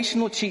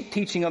foundational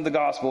teaching of the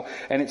gospel,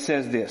 and it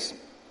says this: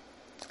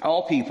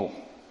 all people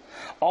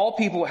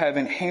have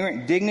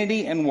inherent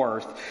dignity and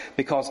worth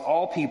because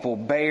all people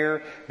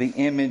bear the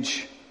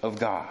image of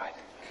God.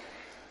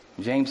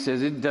 James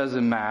says it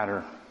doesn't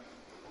matter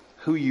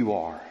who you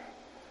are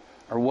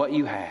or what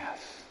you have.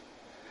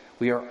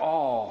 We are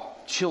all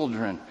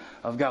children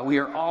of God. We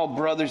are all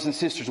brothers and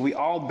sisters. We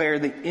all bear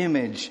the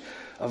image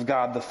of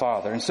God the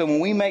Father. And so when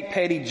we make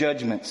petty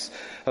judgments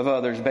of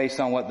others based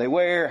on what they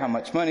wear, how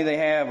much money they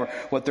have, or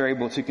what they're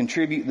able to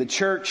contribute, the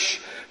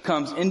church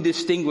comes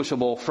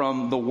indistinguishable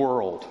from the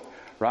world.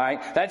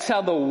 Right? That's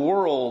how the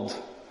world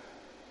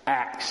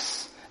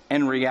acts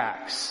and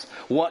reacts.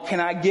 What can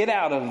I get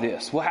out of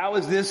this? Well, how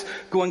is this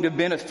going to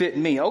benefit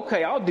me?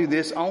 Okay, I'll do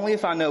this only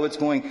if I know it's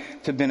going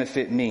to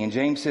benefit me. And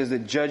James says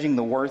that judging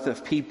the worth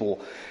of people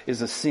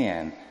is a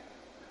sin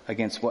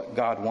against what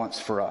God wants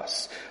for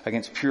us,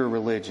 against pure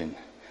religion.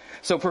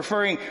 So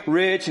preferring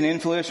rich and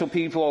influential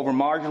people over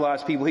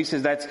marginalized people, he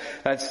says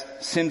that's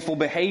sinful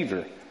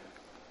behavior.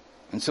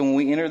 And so when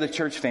we enter the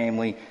church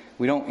family,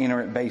 we don't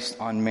enter it based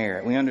on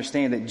merit. We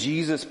understand that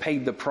Jesus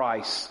paid the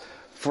price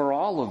for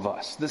all of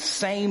us. The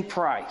same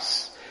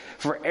price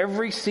for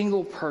every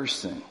single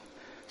person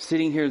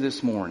sitting here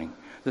this morning.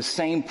 The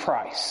same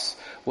price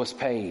was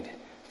paid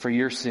for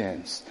your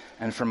sins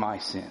and for my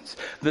sins.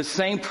 The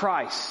same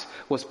price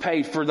was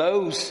paid for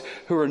those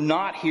who are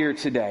not here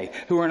today,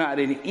 who are not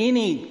in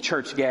any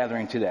church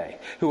gathering today,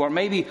 who are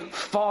maybe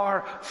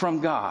far from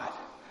God.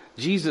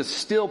 Jesus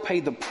still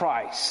paid the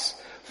price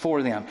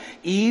for them,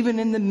 even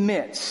in the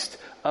midst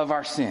of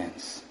our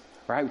sins.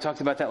 Right? We talked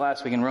about that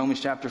last week in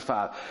Romans chapter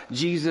 5.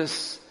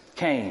 Jesus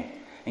came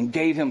and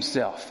gave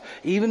himself,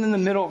 even in the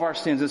middle of our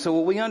sins. And so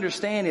what we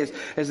understand is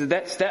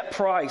that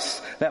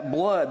price, that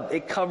blood,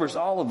 it covers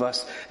all of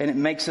us, and it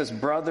makes us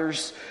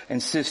brothers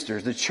and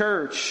sisters. The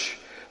church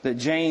that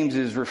James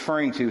is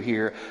referring to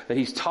here, that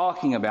he's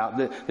talking about,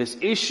 this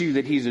issue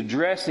that he's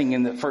addressing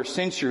in the first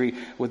century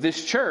with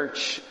this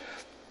church,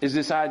 is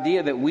this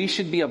idea that we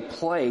should be a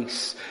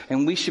place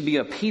and we should be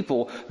a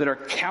people that are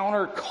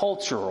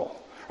countercultural,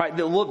 right?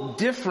 That look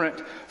different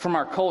from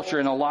our culture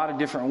in a lot of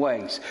different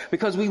ways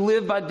because we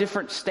live by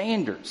different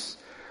standards,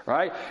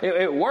 right?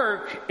 At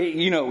work,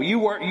 you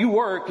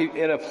work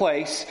at a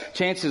place,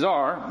 chances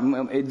are,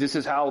 this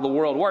is how the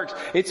world works,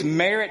 it's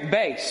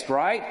merit-based,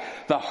 right?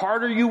 The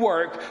harder you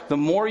work, the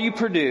more you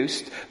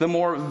produce, the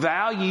more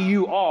value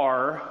you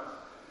are,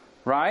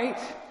 right?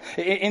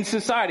 In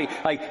society,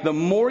 like the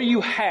more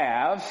you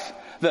have,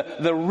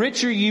 the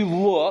richer you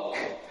look,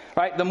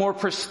 right? The more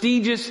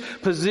prestigious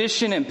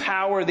position and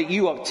power that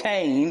you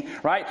obtain,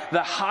 right?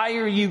 The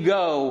higher you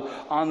go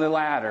on the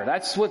ladder.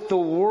 That's how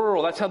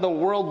the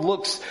world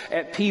looks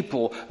at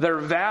people. Their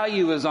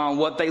value is on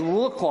what they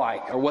look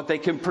like or what they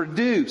can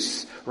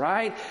produce,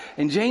 right?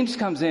 And James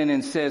comes in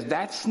and says,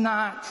 that's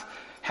not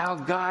how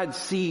God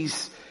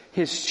sees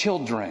his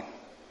children.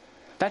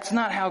 That's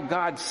not how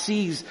God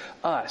sees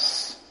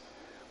us.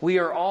 We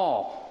are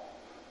all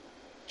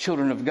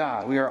children of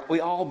God. We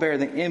all bear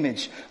the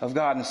image of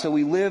God. And so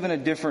we live in a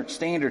different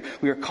standard.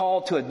 We are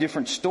called to a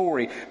different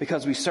story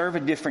because we serve a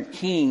different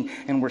king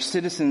and we're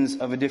citizens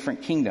of a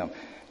different kingdom.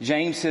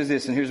 James says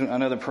this, and here's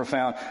another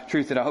profound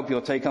truth that I hope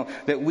you'll take home,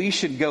 that we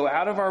should go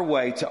out of our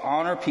way to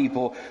honor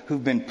people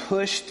who've been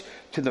pushed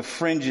to the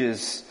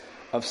fringes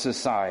of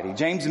society.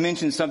 James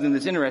mentions something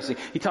that's interesting.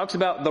 He talks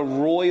about the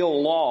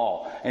royal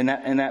law in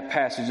that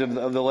passage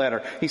of the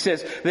letter. He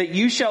says that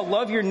you shall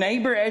love your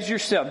neighbor as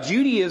yourself.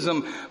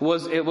 Judaism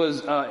was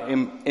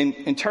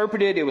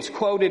interpreted, it was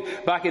quoted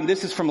back in,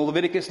 this is from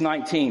Leviticus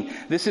 19.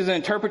 This is an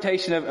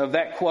interpretation of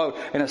that quote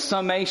and a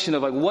summation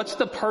of like, what's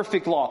the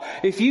perfect law?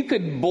 If you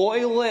could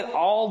boil it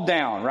all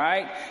down,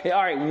 right? All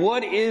right,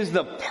 what is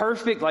the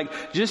perfect,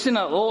 like just in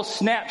a little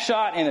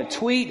snapshot and a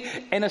tweet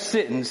and a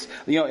sentence,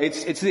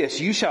 it's this: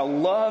 you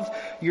shall love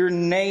your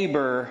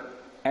neighbor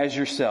as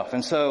yourself.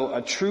 And so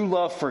a true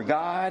love for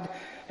God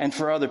and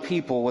for other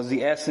people was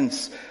the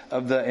essence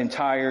of the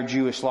entire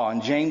Jewish law.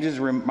 And James is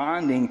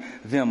reminding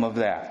them of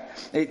that.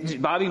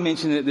 Bobby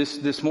mentioned it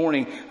this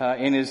morning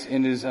in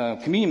his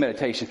communion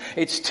meditation.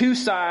 It's two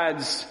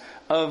sides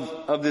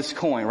of this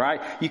coin,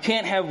 right? You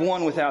can't have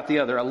one without the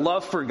other. A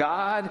love for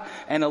God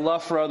and a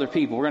love for other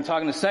people. We're going to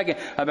talk in a second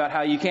about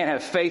how you can't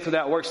have faith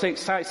without works.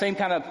 Same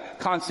kind of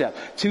concept.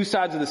 Two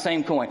sides of the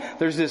same coin.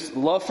 There's this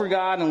love for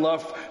God and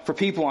love for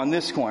people on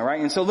this coin,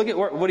 right? And so look at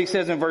what he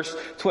says in verse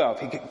 12.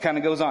 He kind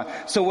of goes on.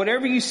 So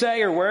whatever you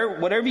say or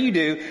whatever you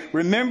do,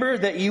 remember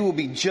that you will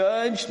be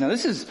judged. Now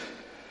this is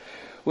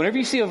Whenever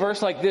you see a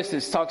verse like this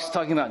that's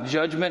talking about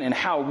judgment and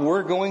how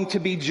we're going to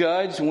be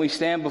judged when we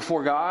stand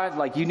before God,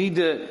 like you need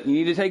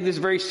to take this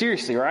very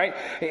seriously, right?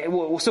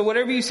 So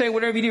whatever you say,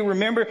 whatever you do,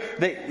 remember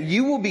that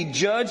you will be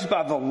judged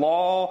by the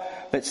law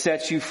that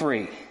sets you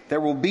free.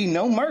 There will be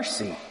no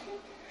mercy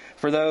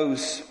for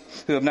those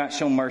who have not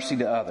shown mercy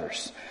to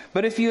others.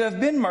 But if you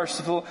have been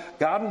merciful,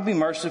 God will be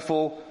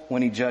merciful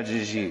when He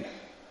judges you.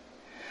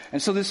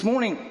 And so this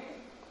morning,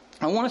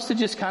 I want us to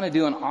just kind of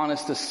do an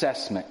honest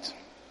assessment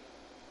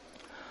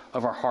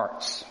of our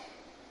hearts.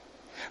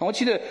 I want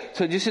you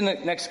to just in the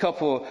next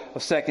couple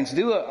of seconds,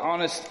 do an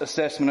honest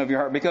assessment of your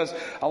heart, because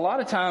a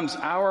lot of times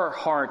our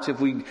hearts, if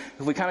we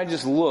kind of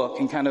just look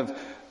and kind of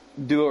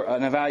do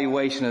an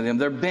evaluation of them,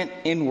 they're bent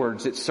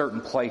inwards at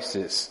certain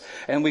places.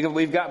 And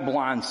we've got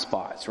blind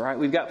spots, right?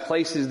 We've got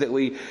places that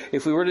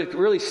if we were to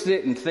really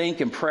sit and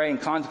think and pray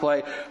and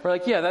contemplate, we're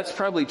like, yeah, that's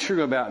probably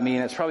true about me,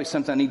 and it's probably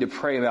something I need to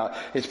pray about.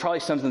 It's probably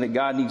something that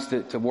God needs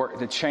to work,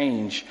 to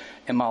change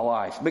in my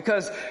life.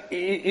 Because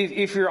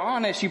if you're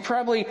honest, you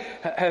probably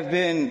have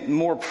been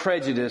more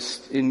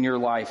prejudiced in your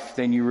life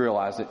than you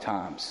realize at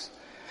times.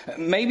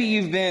 Maybe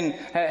you've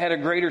had a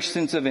greater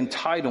sense of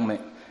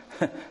entitlement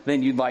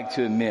than you'd like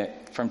to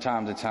admit from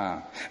time to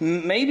time.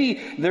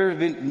 Maybe there have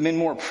been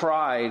more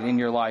pride in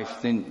your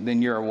life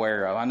than you're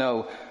aware of. I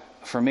know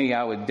for me,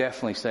 I would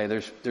definitely say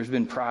there's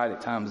been pride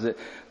at times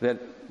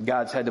that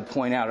God's had to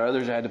point out, or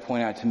others have had to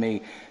point out to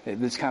me,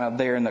 that's kind of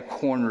there in the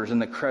corners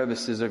and the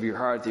crevices of your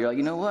heart. You're like,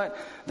 you know what?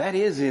 That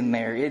is in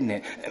there, isn't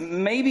it?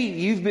 Maybe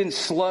you've been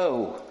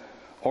slow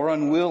or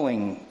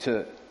unwilling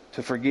to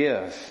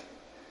forgive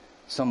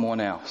someone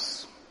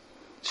else.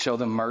 Show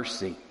them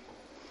mercy.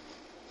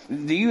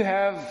 Do you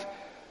have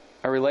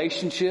a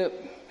relationship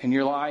in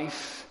your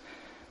life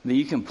that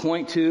you can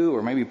point to,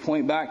 or maybe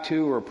point back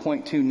to, or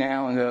point to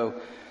now and go,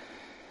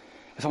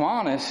 if I'm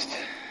honest,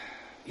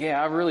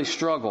 yeah, I really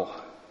struggle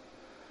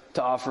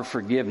to offer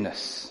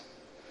forgiveness,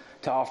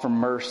 to offer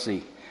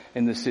mercy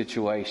in this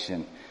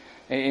situation.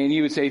 And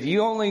you would say, if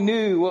you only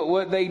knew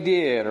what they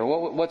did or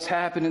what's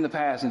happened in the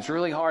past, it's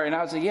really hard. And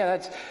I would say,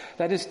 yeah,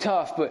 that is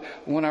tough. But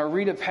when I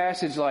read a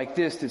passage like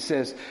this that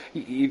says,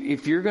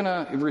 if you're going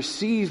to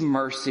receive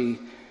mercy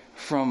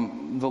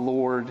from the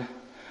Lord,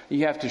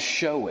 you have to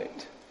show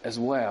it as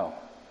well.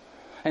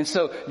 And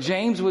so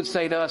James would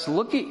say to us,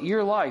 look at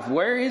your life.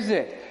 Where is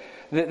it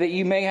that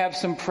you may have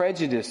some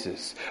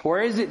prejudices?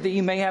 Where is it that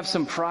you may have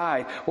some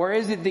pride? Where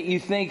is it that you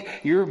think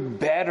you're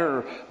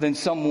better than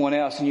someone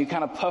else, and you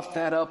kind of puff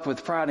that up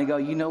with pride and go,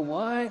 you know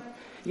what?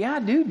 Yeah, I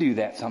do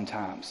that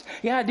sometimes.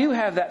 Yeah, I do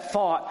have that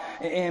thought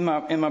in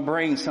my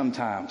brain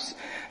sometimes.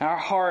 Our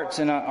hearts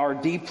are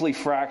deeply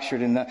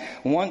fractured, and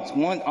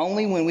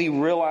only when we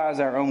realize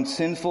our own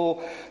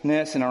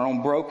sinfulness and our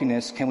own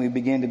brokenness can we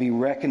begin to be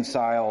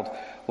reconciled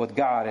with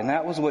God. And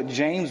that was what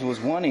James was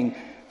wanting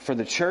for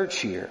the church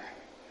here.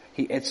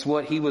 It's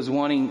what he was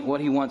wanting,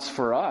 what he wants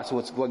for us,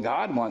 what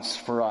God wants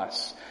for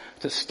us.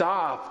 To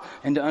stop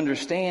and to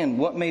understand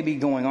what may be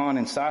going on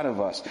inside of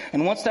us.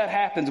 And once that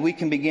happens, we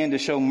can begin to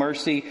show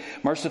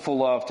merciful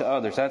love to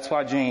others. That's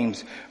why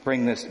James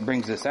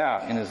brings this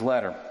out in his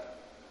letter.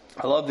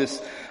 I love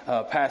this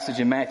passage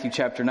in Matthew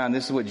chapter 9.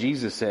 This is what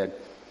Jesus said.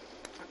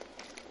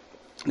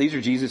 These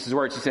are Jesus'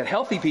 words. He said,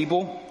 healthy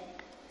people,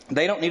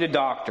 they don't need a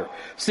doctor.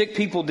 Sick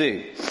people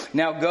do.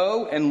 Now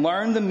go and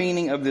learn the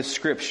meaning of this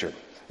scripture.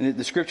 And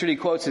the scripture he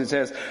quotes, it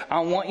says, I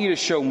want you to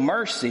show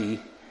mercy,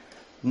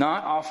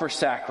 not offer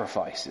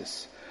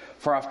sacrifices.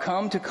 For I've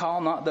come to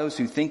call not those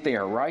who think they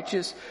are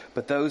righteous,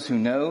 but those who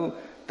know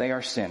they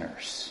are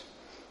sinners.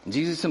 And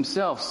Jesus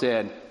himself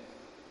said,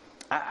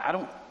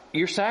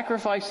 your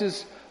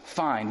sacrifices,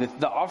 fine.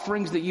 The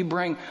offerings that you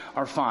bring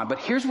are fine. But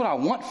here's what I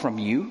want from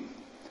you.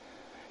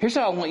 Here's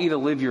how I want you to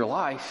live your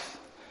life.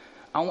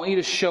 I want you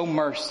to show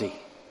mercy.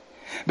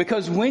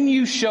 Because when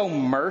you show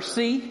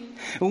mercy,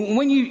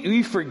 when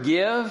you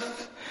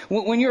forgive,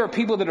 when you're a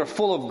people that are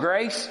full of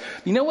grace,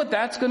 you know what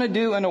that's going to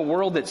do in a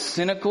world that's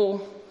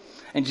cynical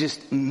and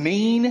just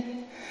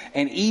mean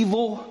and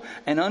evil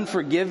and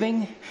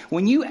unforgiving?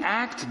 When you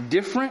act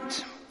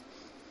different,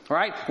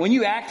 right? When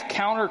you act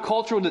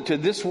countercultural to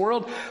this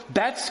world,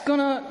 that's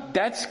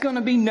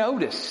gonna be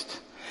noticed.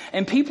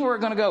 And people are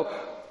going to go,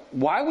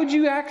 why would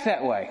you act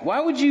that way?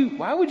 Why would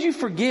you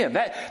forgive?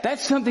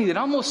 That's something that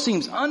almost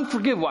seems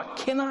unforgivable. I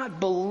cannot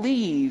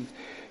believe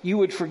you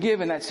would forgive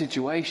in that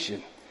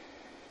situation.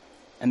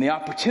 And the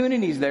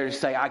opportunity is there to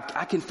say,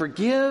 I can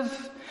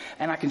forgive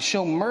and I can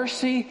show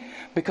mercy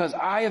because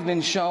I have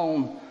been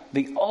shown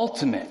the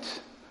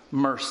ultimate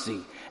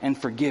mercy and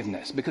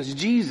forgiveness. Because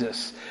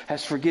Jesus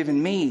has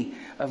forgiven me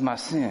of my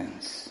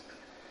sins.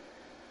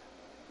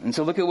 And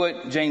so look at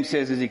what James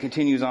says as he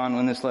continues on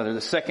in this letter,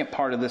 the second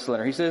part of this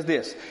letter. He says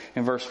this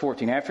in verse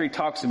 14. After he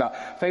talks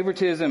about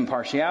favoritism,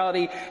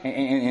 partiality,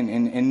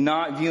 and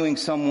not viewing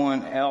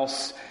someone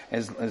else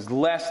as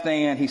less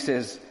than, he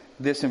says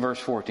this in verse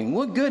 14.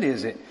 What good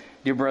is it,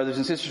 dear brothers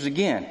and sisters,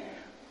 again,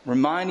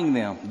 reminding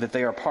them that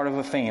they are part of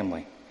a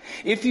family.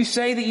 If you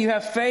say that you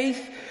have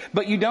faith,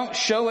 but you don't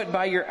show it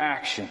by your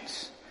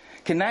actions,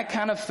 can that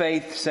kind of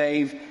faith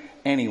save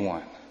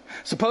anyone?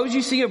 Suppose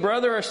you see a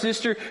brother or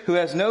sister who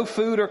has no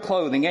food or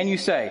clothing, and you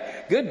say,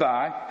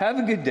 goodbye, have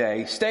a good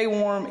day, stay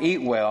warm,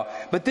 eat well,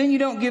 but then you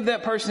don't give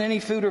that person any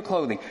food or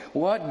clothing.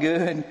 What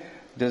good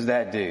does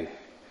that do?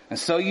 And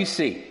so you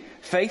see,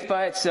 faith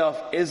by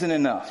itself isn't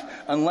enough.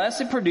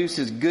 Unless it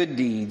produces good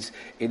deeds,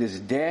 it is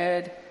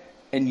dead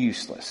and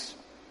useless.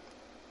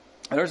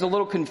 There's a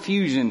little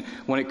confusion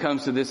when it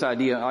comes to this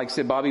idea. Like I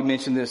said, Bobby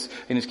mentioned this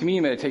in his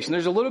communion meditation.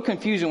 There's a little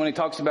confusion when it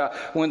talks about,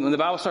 when the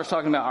Bible starts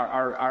talking about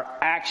our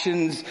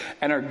actions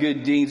and our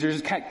good deeds.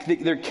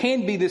 There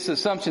can be this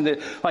assumption that,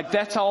 like,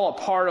 that's all a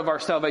part of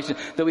our salvation,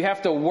 that we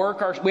have to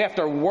work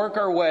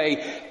our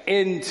way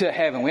into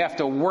heaven. We have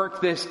to work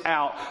this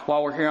out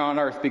while we're here on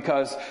earth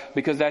because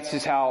that's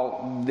just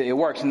how it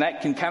works. And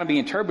that can kind of be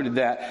interpreted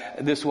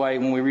this way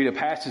when we read a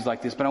passage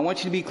like this. But I want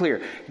you to be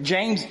clear.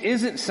 James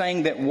isn't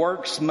saying that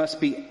works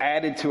must be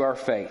added to our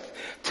faith.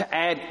 To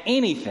add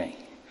anything,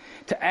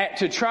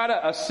 to try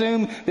to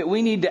assume that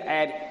we need to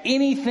add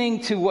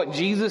anything to what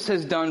Jesus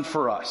has done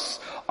for us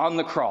on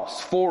the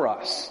cross for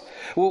us,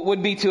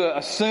 would be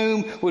to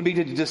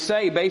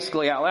say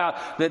basically out loud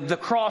that the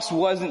cross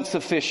wasn't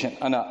sufficient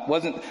enough,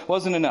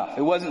 wasn't enough.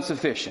 It wasn't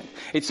sufficient.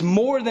 It's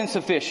more than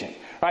sufficient,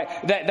 right?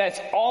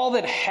 That's all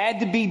that had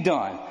to be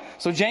done.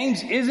 So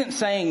James isn't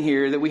saying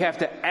here that we have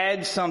to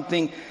add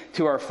something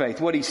to our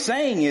faith. What he's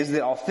saying is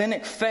that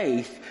authentic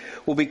faith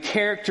will be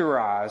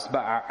characterized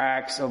by our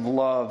acts of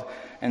love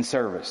and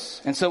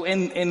service. And so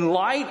in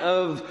light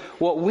of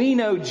what we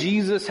know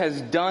Jesus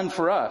has done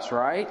for us,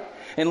 right?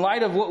 In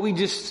light of what we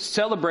just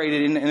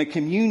celebrated in a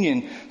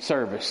communion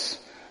service,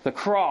 the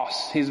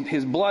cross,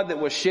 his blood that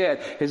was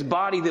shed, his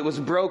body that was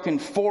broken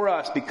for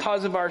us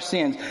because of our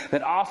sins,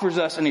 that offers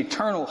us an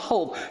eternal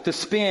hope to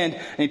spend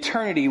an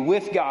eternity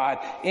with God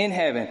in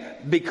heaven.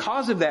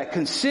 Because of that,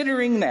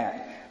 considering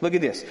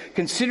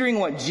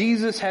what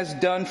Jesus has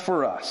done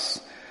for us,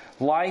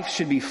 life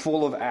should be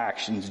full of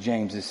actions,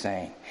 James is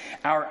saying.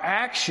 Our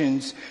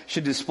actions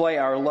should display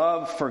our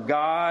love for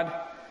God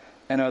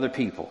and other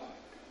people.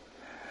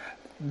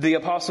 The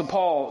Apostle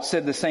Paul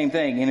said the same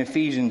thing in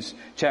Ephesians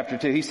chapter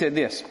 2. He said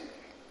this,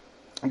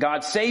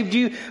 God saved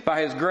you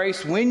by His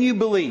grace when you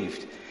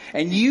believed.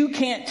 And you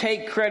can't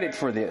take credit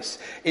for this.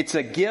 It's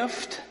a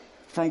gift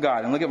from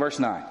God. And look at verse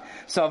 9.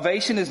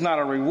 Salvation is not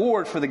a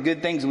reward for the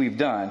good things we've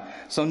done,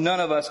 so none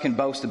of us can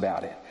boast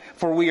about it.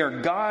 For we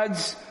are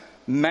God's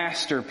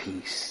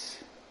masterpiece.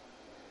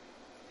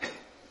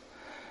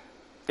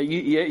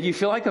 You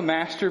feel like a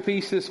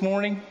masterpiece this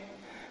morning?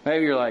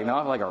 Maybe you're like, no,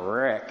 I feel like a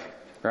wreck.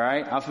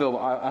 Right? I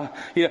feel,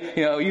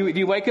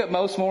 you wake up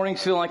most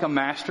mornings feeling like a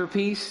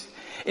masterpiece.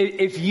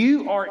 If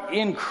you are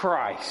in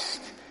Christ,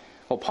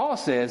 what Paul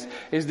says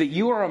is that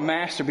you are a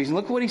masterpiece. And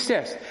look what he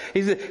says.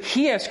 He says,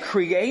 He has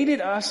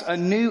created us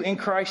anew in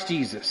Christ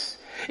Jesus.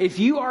 If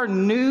you are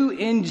new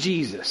in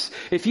Jesus,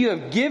 if you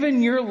have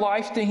given your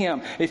life to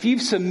Him, if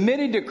you've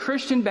submitted to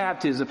Christian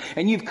baptism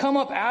and you've come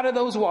up out of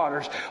those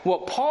waters,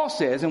 what Paul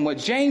says and what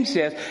James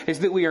says is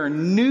that we are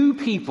new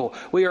people.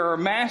 We are a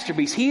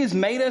masterpiece. He has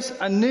made us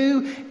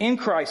anew in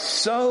Christ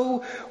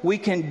so we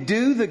can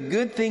do the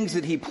good things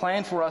that He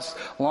planned for us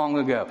long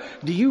ago.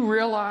 Do you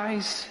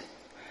realize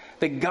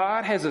that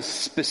God has a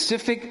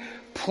specific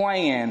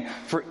plan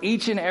for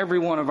each and every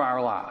one of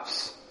our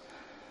lives?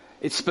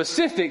 It's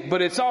specific,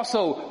 but it's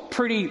also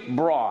pretty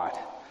broad.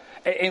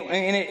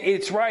 And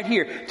it's right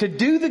here. To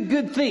do the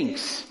good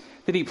things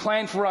that He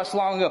planned for us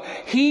long ago.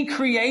 He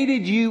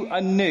created you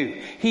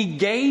anew. He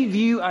gave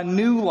you a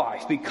new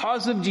life.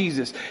 Because of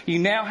Jesus, you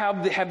now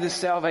have this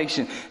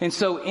salvation. And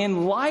so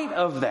in light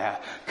of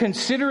that,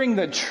 considering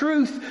the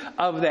truth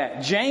of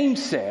that,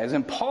 James says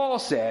and Paul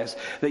says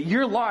that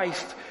your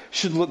life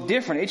should look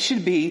different. It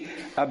should be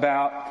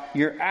about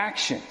your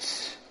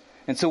actions.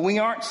 And so we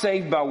aren't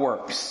saved by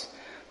works,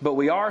 but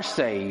we are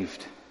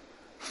saved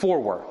for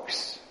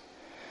works.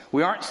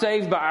 We aren't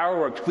saved by our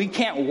works. We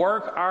can't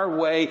work our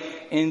way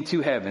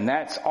into heaven.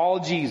 That's all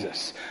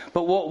Jesus.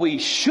 But what we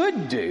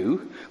should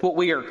do, what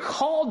we are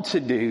called to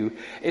do,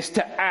 is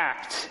to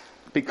act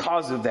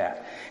because of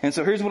that. And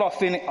so here's what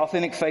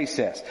authentic faith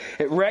says.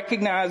 It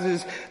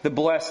recognizes the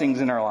blessings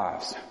in our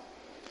lives.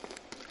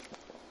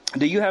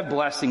 Do you have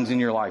blessings in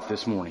your life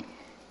this morning?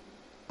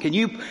 Can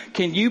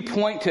you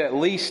point to at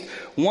least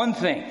one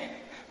thing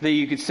that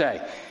you could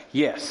say,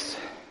 yes,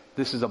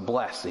 this is a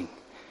blessing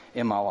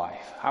in my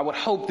life? I would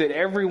hope that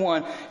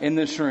everyone in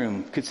this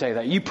room could say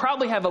that. You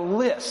probably have a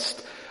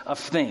list of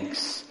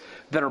things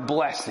that are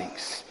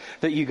blessings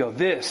that you go,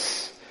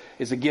 this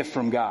is a gift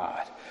from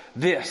God.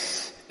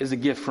 This is a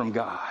gift from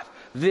God.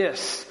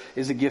 This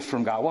is a gift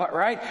from God. What,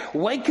 right?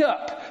 Wake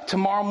up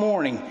tomorrow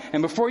morning,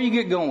 and before you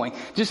get going,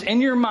 just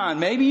in your mind,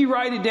 maybe you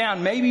write it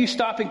down, maybe you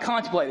stop and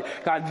contemplate it.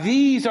 God,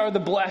 these are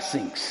the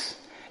blessings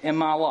in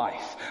my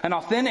life. An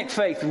authentic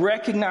faith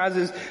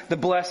recognizes the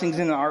blessings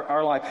in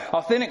our life.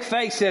 Authentic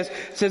faith says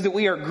that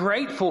we are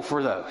grateful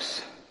for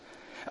those.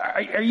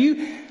 Are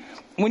you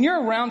when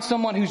you're around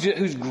someone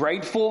who's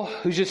grateful,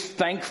 who's just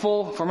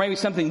thankful for maybe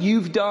something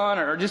you've done,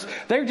 or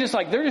they're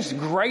just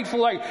grateful,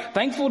 like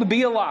thankful to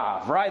be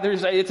alive, right?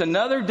 It's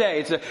another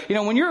day.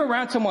 When you're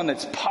around someone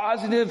that's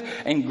positive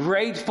and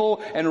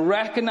grateful and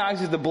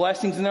recognizes the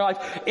blessings in their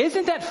life,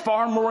 isn't that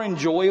far more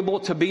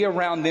enjoyable to be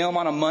around them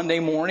on a Monday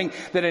morning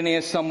than it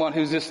is someone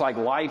who's just like,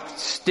 life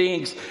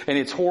stinks and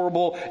it's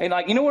horrible, and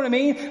like, you know what I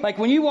mean? Like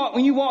when you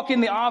walk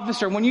in the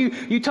office, or when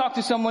you talk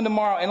to someone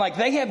tomorrow, and like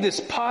they have this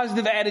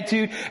positive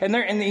attitude,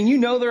 and you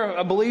know they're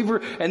a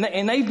believer,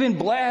 and they've been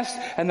blessed,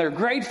 and they're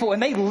grateful,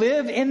 and they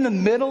live in the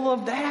middle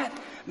of that.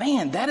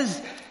 Man, that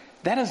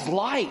is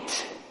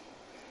light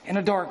in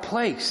a dark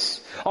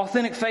place.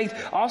 Authentic faith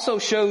also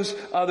shows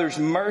others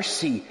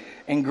mercy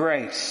and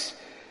grace.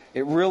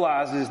 It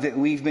realizes that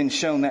we've been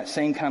shown that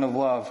same kind of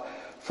love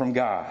from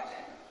God.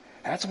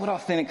 That's what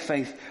authentic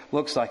faith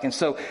looks like. And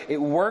so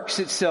it works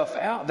itself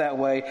out that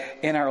way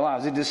in our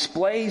lives. It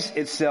displays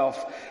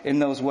itself in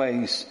those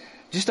ways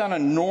just on a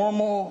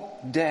normal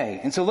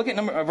day. And so look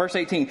at verse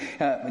 18.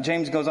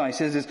 James goes on. He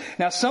says this,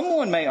 now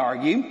someone may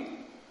argue,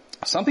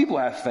 some people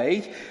have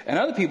faith and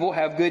other people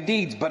have good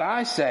deeds. But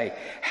I say,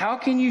 how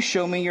can you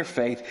show me your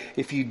faith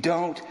if you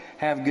don't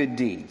have good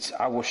deeds?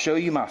 I will show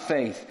you my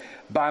faith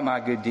by my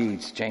good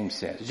deeds, James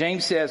says.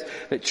 James says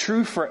that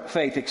true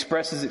faith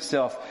expresses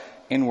itself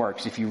in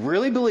works. If you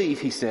really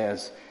believe, he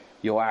says,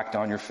 you'll act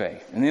on your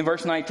faith. And then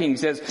verse 19, he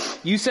says,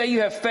 you say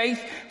you have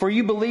faith, for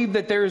you believe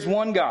that there is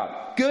one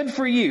God. Good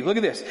for you. Look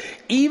at this.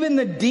 Even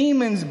the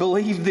demons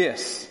believe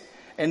this,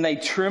 and they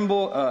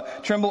tremble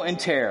in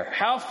terror.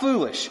 How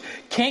foolish.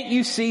 Can't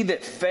you see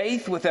that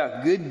faith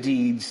without good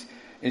deeds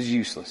is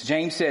useless?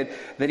 James said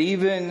that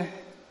even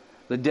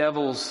the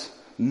devil's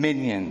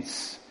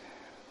minions,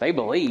 they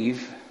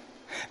believe.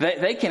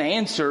 They can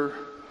answer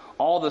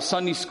all the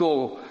Sunday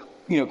school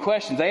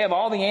questions. They have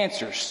all the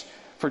answers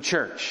for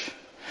church.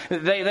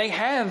 They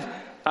have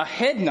a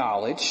head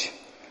knowledge,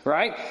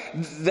 right?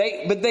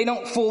 But they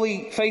don't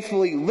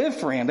faithfully live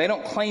for Him. They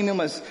don't claim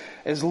Him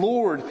as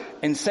Lord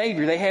and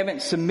Savior. They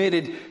haven't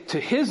submitted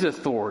to His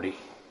authority.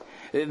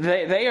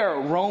 They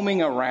are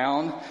roaming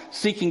around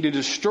seeking to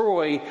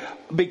destroy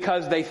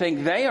because they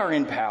think they are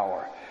in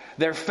power.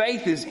 Their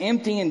faith is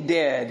empty and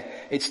dead.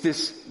 It's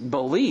this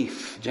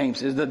belief, James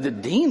says, that the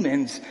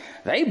demons,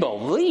 they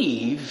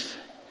believe,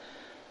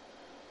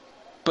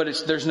 but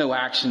there's no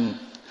action.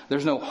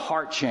 There's no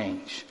heart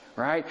change,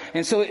 right?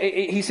 And so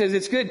he says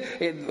it's good.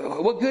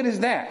 What good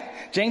is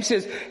that? James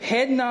says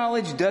head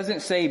knowledge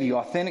doesn't save you.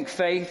 Authentic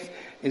faith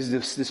is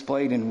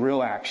displayed in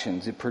real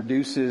actions. It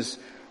produces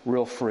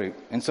real fruit.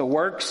 And so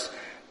works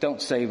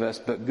don't save us,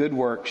 but good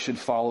works should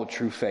follow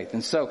true faith.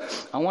 And so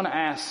I want to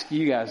ask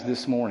you guys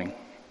this morning,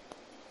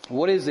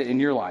 what is it in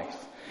your life?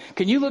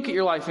 Can you look at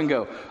your life and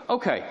go,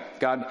 okay,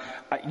 God,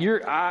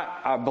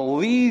 I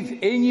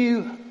believe in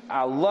you.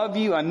 I love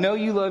you. I know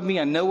you love me.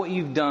 I know what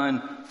you've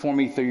done for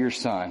me through your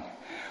Son.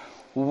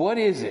 What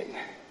is it?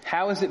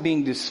 How is it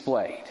being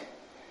displayed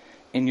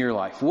in your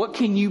life? What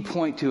can you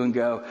point to and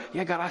go,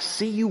 yeah, God, I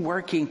see you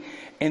working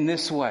in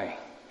this way.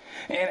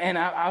 And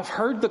I've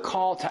heard the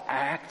call to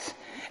act,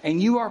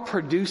 and you are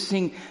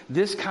producing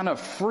this kind of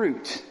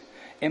fruit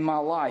in my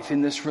life,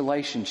 in this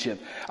relationship.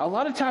 A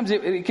lot of times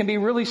it can be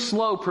really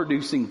slow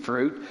producing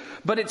fruit,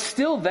 but it's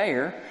still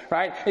there,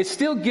 right? It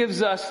still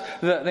gives us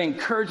the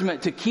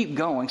encouragement to keep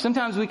going.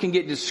 Sometimes we can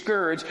get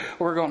discouraged,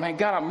 or we're going, man,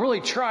 God, I'm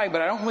really trying,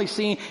 but I don't really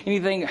see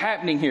anything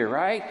happening here,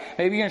 right?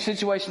 Maybe you're in a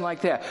situation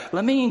like that.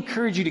 Let me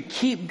encourage you to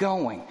keep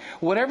going.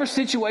 Whatever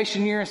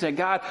situation you're in, say,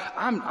 God,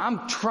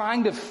 I'm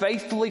trying to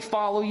faithfully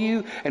follow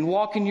you and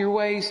walk in your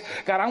ways.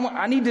 God,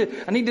 I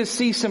need to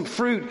see some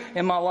fruit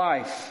in my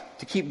life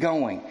to keep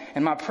going.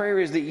 And my prayer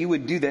is that you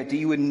would do that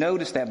you would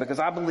notice that, because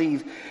I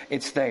believe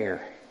it's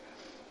there.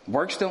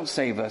 Works don't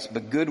save us,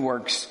 but good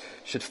works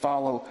should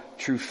follow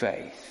true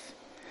faith.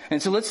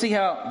 And so let's see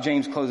how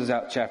James closes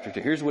out chapter 2.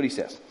 Here's what he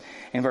says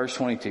in verse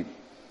 22.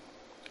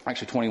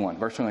 Actually 21.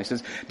 Verse 21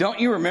 says, don't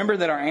you remember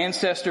that our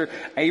ancestor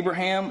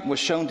Abraham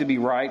was shown to be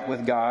right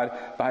with God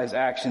by his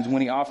actions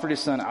when he offered his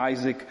son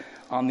Isaac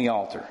on the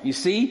altar? You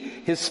see,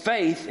 his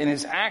faith and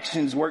his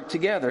actions worked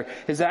together.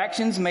 His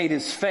actions made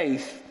his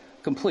faith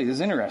complete. This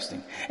is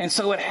interesting. And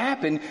so it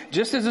happened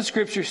just as the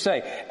scriptures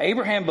say.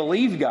 Abraham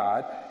believed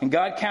God, and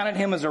God counted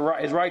him as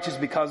righteous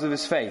because of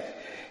his faith.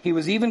 He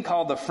was even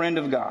called the friend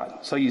of God.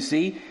 So you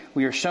see,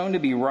 we are shown to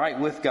be right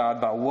with God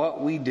by what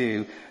we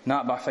do,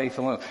 not by faith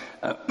alone.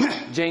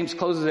 James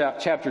closes out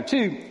chapter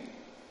 2,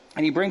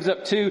 and he brings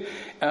up two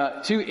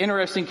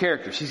interesting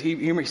characters.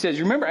 He says,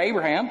 you remember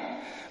Abraham?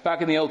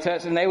 Back in the Old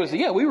Testament, and they would say,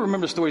 yeah, we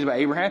remember stories about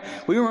Abraham.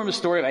 We remember the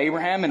story of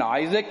Abraham and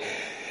Isaac.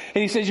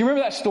 And he says, you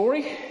remember that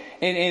story?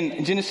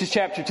 In Genesis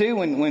chapter 2,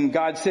 when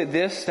God said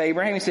this to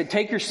Abraham, He said,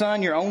 take your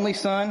son, your only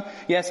son,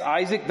 yes,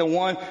 Isaac, the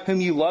one whom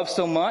you love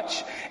so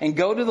much, and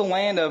go to the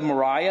land of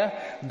Moriah,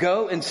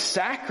 go and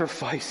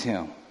sacrifice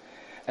him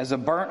as a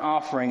burnt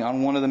offering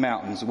on one of the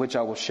mountains, which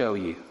I will show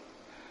you.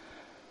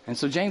 And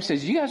so James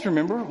says, you guys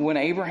remember when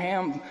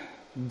Abraham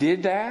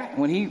did that,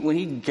 when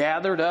he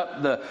gathered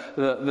up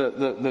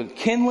the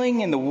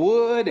kindling and the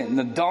wood and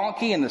the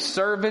donkey and the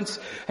servants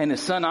and his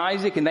son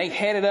Isaac, and they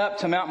headed up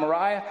to Mount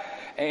Moriah,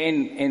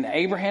 and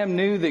Abraham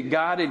knew that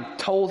God had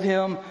told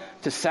him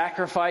to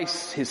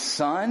sacrifice his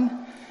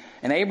son,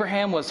 and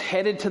Abraham was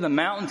headed to the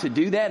mountain to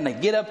do that, and they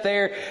get up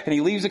there, and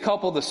he leaves a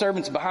couple of the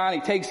servants behind.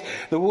 He takes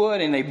the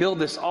wood, and they build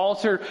this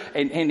altar,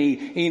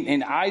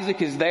 and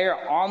Isaac is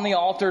there on the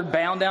altar,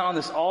 bound down on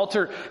this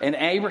altar, and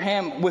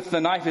Abraham with the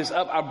knife is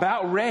up,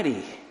 about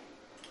ready.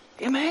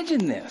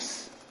 Imagine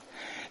this.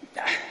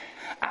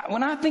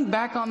 When I think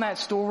back on that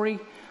story,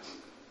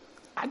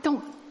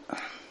 can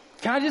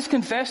I just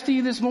confess to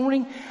you this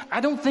morning? I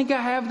don't think I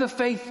have the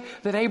faith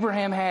that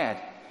Abraham had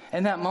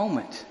in that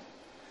moment.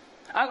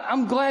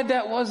 I'm glad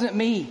that wasn't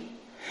me.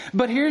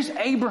 But here's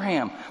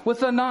Abraham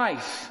with a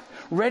knife,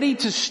 ready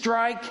to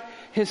strike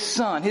his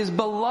son, his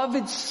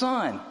beloved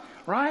son,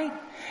 right?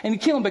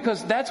 And kill him,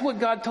 because that's what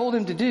God told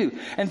him to do.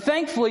 And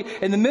thankfully,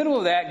 in the middle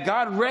of that,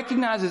 God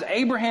recognizes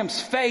Abraham's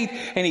faith,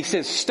 and he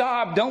says,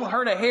 stop, don't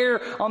hurt a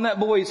hair on that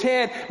boy's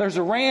head. There's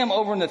a ram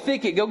over in the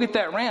thicket. Go get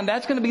that ram.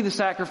 That's going to be the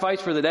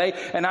sacrifice for the day.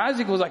 And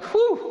Isaac was like,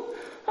 whew,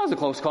 that was a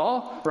close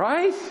call,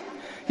 right?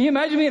 Can you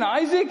imagine being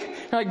Isaac?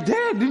 You're like,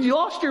 Dad, dude, you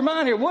lost your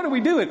mind here. What are we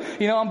doing?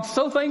 I'm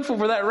so thankful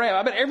for that ram.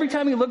 I bet every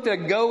time he looked at a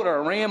goat or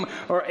a ram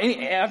or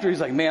after,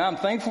 he's like, man, I'm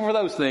thankful for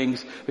those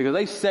things because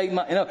they saved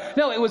my,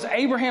 No, it was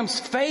Abraham's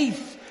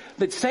faith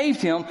that saved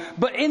him.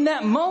 But in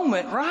that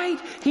moment, right,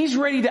 he's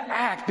ready to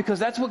act because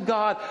that's what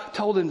God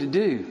told him to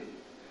do.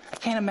 I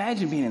can't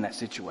imagine being in that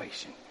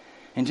situation.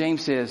 And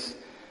James says,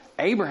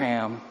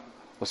 Abraham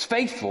was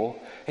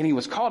faithful, and he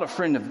was called a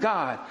friend of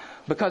God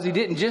because he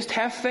didn't just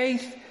have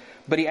faith,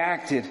 but he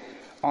acted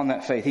on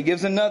that faith. He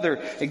gives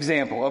another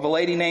example of a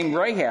lady named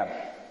Rahab.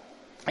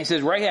 He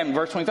says, Rahab, in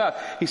verse 25,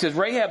 he says,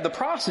 Rahab the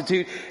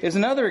prostitute is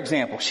another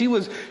example. She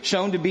was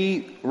shown to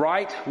be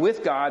right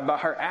with God by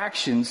her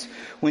actions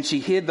when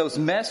she hid those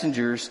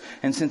messengers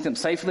and sent them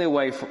safely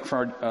away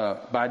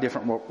by a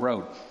different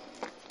road.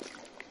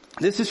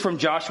 This is from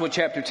Joshua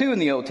chapter 2 in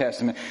the Old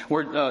Testament,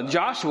 where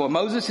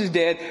Moses is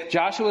dead.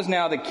 Joshua is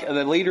now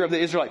the leader of the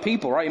Israelite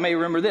people, right? You may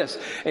remember this.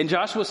 And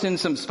Joshua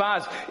sends some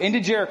spies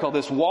into Jericho,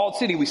 this walled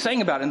city. We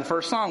sang about it in the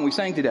first song we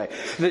sang today.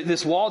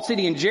 This walled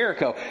city in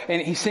Jericho.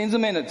 And he sends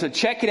them in to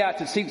check it out,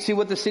 to see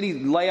what the city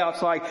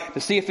layout's like, to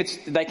see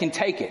if they can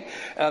take it.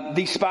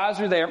 These spies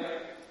are there.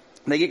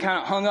 They get kind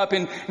of hung up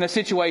in a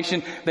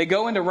situation. They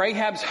go into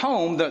Rahab's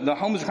home. The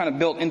homes are kind of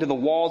built into the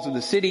walls of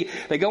the city.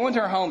 They go into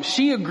her home.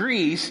 She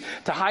agrees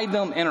to hide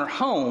them in her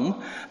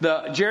home.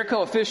 The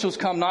Jericho officials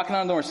come knocking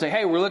on the door and say,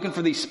 hey, we're looking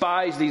for these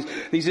spies,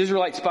 these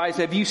Israelite spies.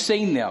 Have you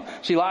seen them?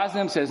 She lies to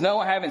them, says, no,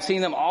 I haven't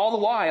seen them. All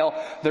the while,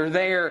 they're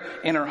there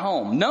in her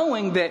home.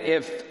 Knowing that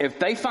if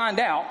they find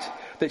out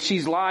that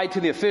she's lied to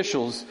the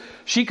officials,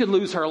 she could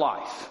lose her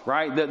life,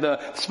 right?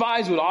 The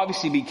spies would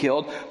obviously be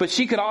killed, but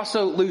she could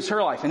also lose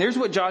her life. And here's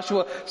what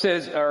Joshua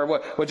says, or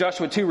what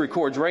Joshua 2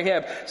 records.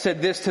 Rahab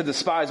said this to the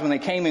spies when they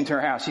came into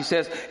her house. She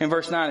says, in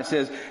verse 9, it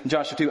says, in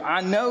Joshua 2,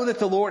 I know that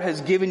the Lord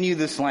has given you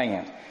this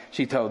land.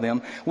 She told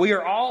them, we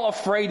are all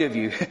afraid of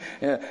you.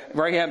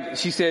 Rahab,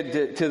 she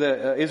said to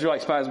the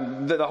Israelite spies,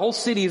 the whole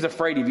city is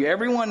afraid of you.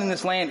 Everyone in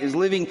this land is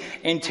living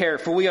in terror.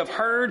 For we have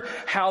heard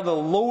how the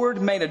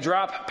Lord made a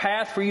dry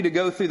path for you to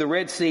go through the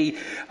Red Sea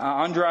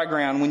on dry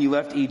ground when you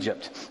left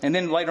Egypt. And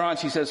then later on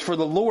she says, for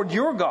the Lord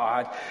your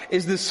God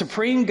is the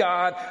supreme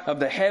God of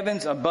the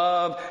heavens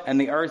above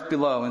and the earth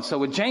below. And so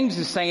what James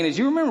is saying is,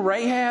 you remember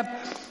Rahab,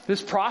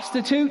 this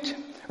prostitute?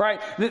 Right?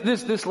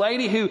 This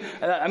lady who,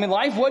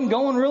 life wasn't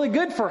going really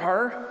good for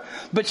her,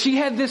 but she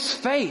had this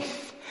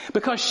faith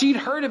because she'd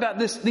heard about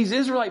these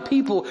Israelite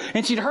people,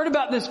 and she'd heard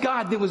about this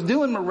God that was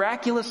doing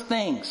miraculous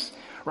things.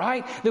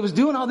 Right? That was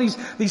doing all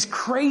these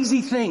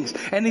crazy things.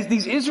 And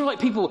these Israelite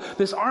people,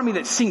 this army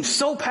that seemed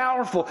so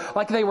powerful,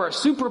 like they were a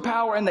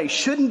superpower and they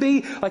shouldn't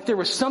be, like there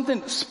was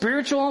something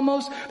spiritual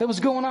almost that was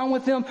going on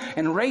with them.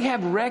 And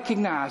Rahab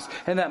recognized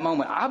in that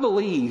moment, I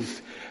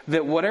believe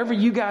that whatever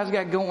you guys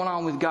got going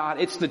on with God,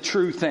 it's the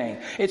true thing.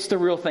 It's the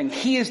real thing.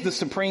 He is the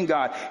supreme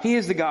God. He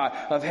is the God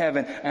of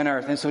heaven and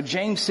earth. And so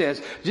James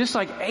says, just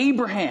like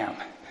Abraham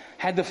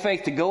had the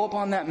faith to go up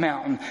on that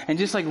mountain, and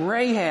just like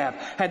Rahab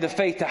had the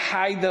faith to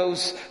hide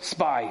those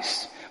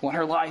spies when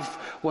her life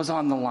was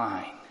on the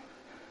line,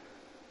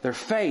 their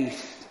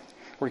faith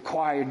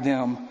required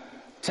them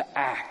to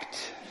act.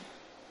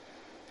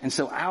 And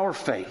so our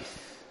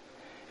faith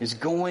is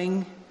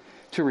going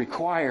to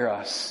require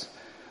us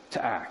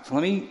to act.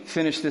 Let me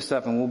finish this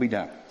up and we'll be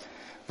done.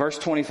 Verse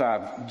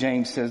 25,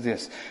 James says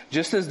this,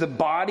 just as the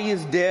body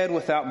is dead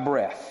without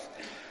breath,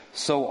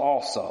 so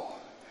also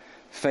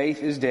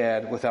faith is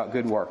dead without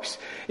good works.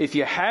 If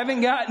you haven't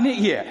gotten it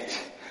yet,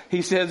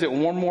 he says it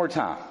one more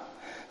time.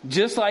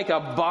 Just like a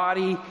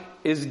body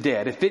is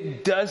dead, if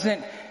it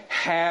doesn't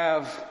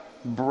have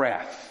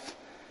breath,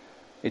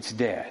 it's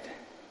dead.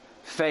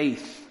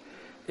 Faith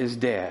is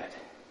dead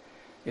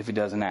if it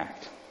doesn't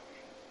act.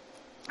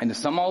 And to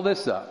sum all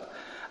this up,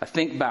 I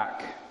think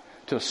back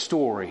to a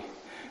story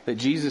that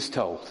Jesus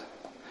told,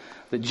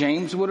 that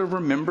James would have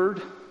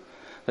remembered,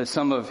 that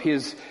some of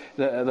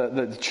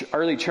the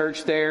early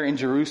church there in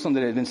Jerusalem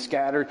that had been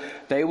scattered,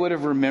 they would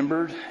have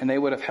remembered and they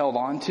would have held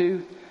on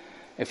to.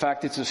 In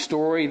fact, it's a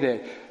story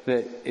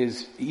that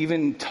is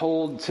even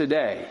told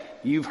today.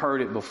 You've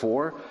heard it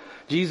before.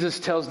 Jesus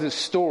tells this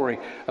story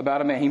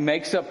about a man. He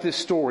makes up this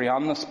story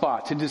on the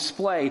spot to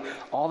display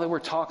all that we're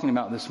talking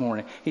about this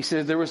morning. He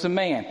says there was a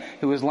man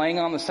who was laying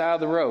on the side of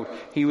the road.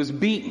 He was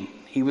beaten.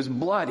 He was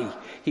bloody.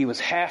 He was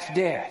half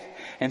dead.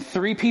 And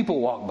 3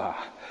 people walked by.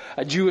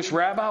 A Jewish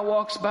rabbi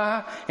walks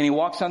by, and he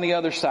walks on the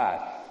other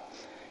side.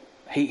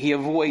 He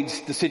avoids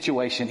the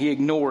situation. He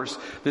ignores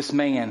this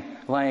man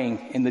laying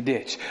in the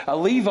ditch. A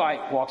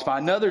Levite walks by.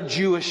 Another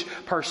Jewish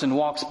person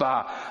walks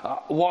by,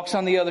 walks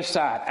on the other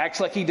side,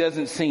 acts like he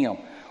doesn't see him,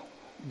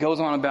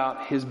 goes on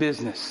about his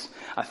business.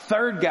 A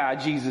third guy,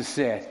 Jesus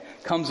said,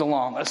 comes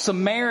along. A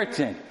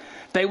Samaritan.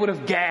 They would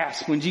have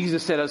gasped when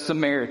Jesus said a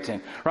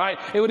Samaritan, right?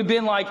 It would have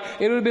been like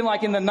in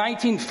the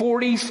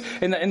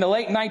 1940s, in the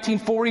late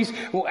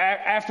 1940s,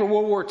 after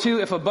World War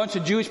II, if a bunch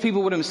of Jewish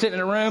people would have been sitting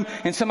in a room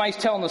and somebody's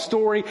telling the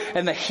story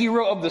and the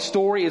hero of the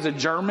story is a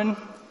German.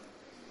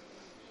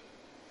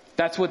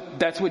 That's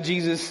what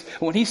Jesus,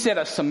 when he said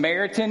a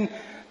Samaritan,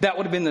 that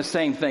would have been the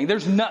same thing.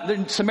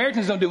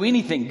 Samaritans don't do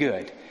anything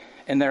good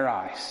in their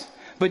eyes.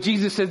 But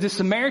Jesus says this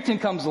Samaritan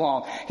comes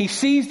along. He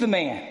sees the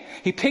man.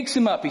 He picks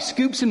him up. He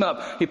scoops him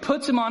up. He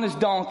puts him on his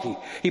donkey.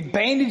 He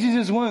bandages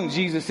his wounds,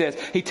 Jesus says.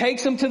 He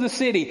takes him to the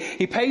city.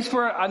 He pays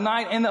for a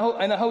night in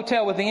the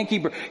hotel with the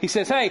innkeeper. He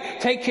says, hey,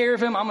 take care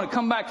of him. I'm going to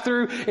come back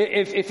through.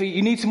 If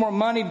you need some more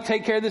money to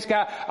take care of this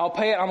guy, I'll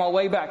pay it on my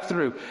way back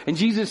through. And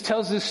Jesus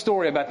tells this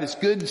story about this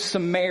good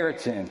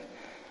Samaritan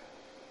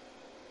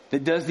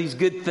that does these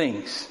good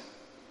things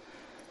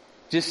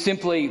just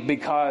simply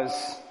because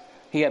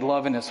he had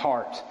love in his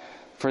heart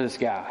for this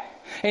guy.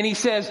 And he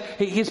says,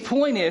 his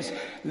point is,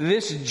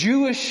 this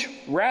Jewish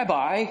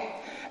rabbi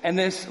and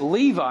this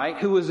Levite,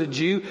 who was a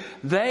Jew,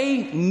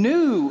 they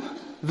knew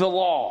the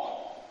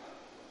law.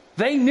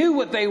 They knew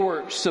what they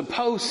were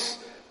supposed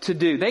to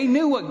do. They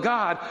knew what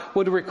God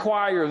would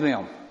require of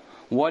them.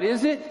 What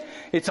is it?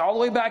 It's all the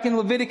way back in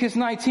Leviticus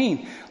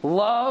 19.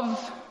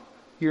 Love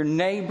your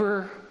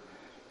neighbor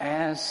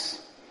as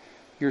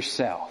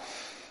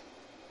yourself.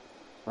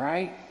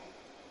 Right?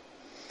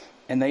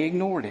 And they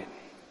ignored it.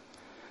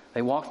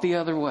 They walk the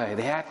other way.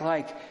 They act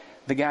like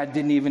the guy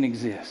didn't even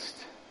exist.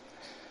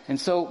 And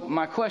so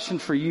my question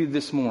for you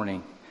this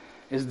morning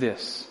is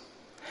this.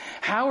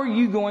 How are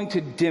you going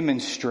to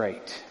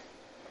demonstrate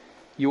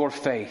your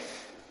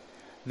faith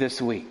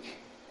this week?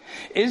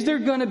 Is there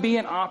going to be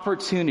an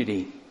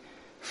opportunity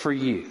for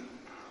you?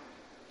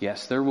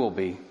 Yes, there will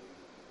be.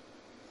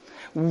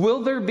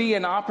 Will there be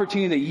an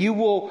opportunity that you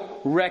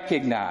will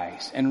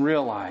recognize and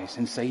realize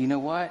and say, you know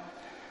what?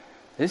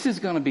 This is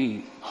going to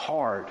be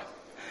hard.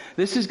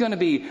 This is going to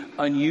be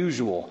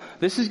unusual.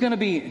 This is going to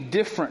be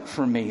different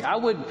for me. I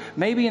would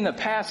maybe in the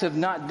past have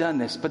not done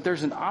this, but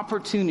there's an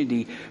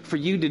opportunity for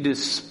you to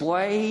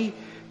display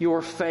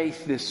your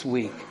faith this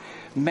week.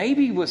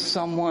 Maybe with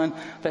someone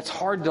that's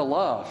hard to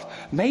love.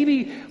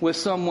 Maybe with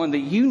someone that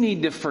you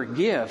need to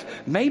forgive.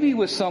 Maybe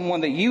with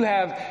someone that you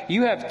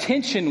have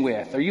tension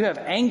with, or you have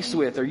angst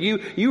with, or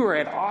you are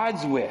at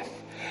odds with.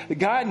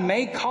 God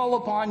may call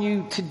upon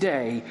you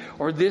today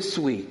or this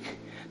week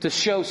to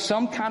show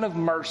some kind of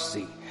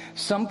mercy,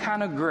 some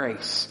kind of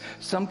grace,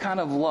 some kind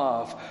of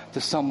love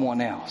to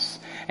someone else.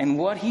 And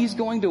what He's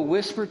going to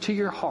whisper to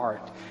your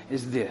heart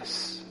is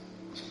this.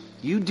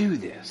 You do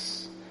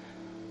this.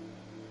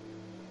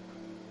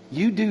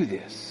 You do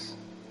this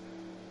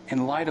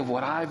in light of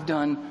what I've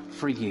done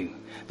for you.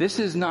 This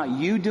is not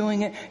you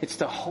doing it. It's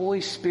the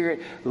Holy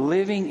Spirit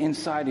living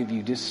inside of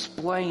you,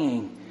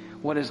 displaying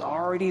what is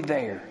already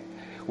there.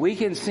 We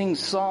can sing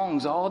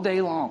songs all day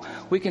long.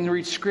 We can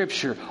read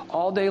scripture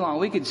all day long.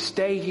 We could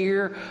stay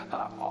here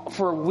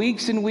for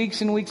weeks and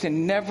weeks and weeks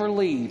and never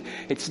leave.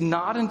 It's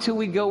not until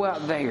we go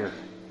out there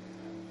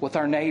with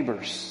our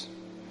neighbors,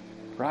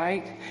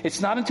 right?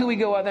 It's not until we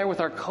go out there with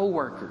our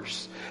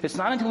coworkers. It's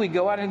not until we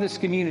go out into this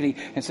community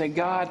and say,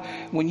 God,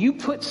 when you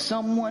put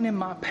someone in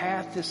my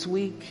path this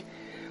week,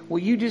 will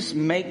you just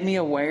make me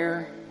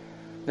aware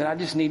that I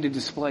just need to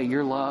display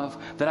your love,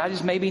 that I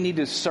just maybe need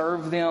to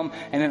serve them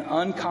in an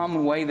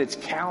uncommon way that's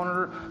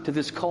counter to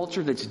this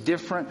culture, that's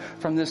different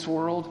from this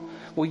world?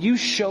 Will you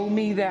show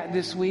me that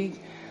this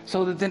week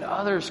so that then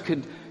others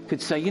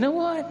could say, you know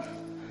what?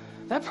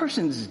 That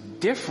person's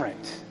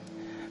different.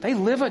 They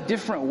live a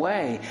different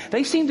way.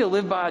 They seem to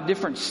live by a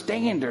different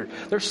standard.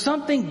 There's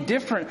something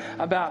different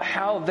about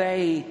how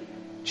they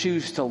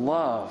choose to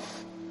love.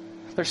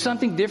 There's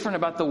something different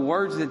about the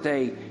words that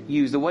they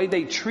use, the way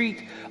they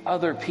treat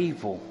other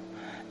people.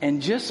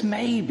 And just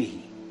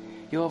maybe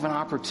you'll have an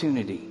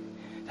opportunity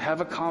to have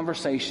a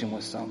conversation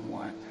with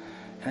someone.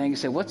 And they can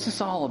say, what's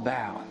this all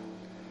about?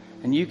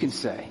 And you can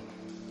say,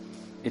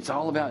 it's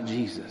all about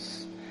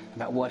Jesus,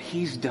 about what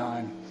He's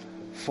done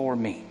for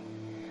me.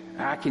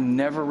 I can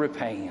never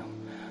repay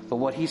Him. But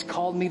what He's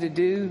called me to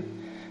do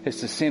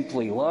is to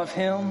simply love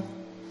Him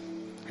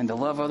and to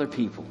love other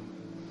people.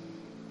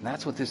 And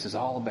that's what this is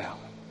all about.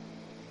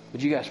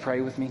 Would you guys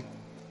pray with me?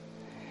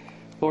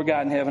 Lord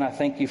God in heaven, I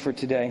thank you for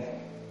today.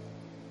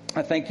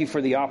 I thank you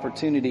for the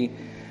opportunity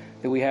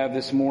that we have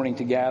this morning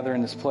to gather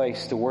in this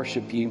place to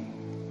worship you,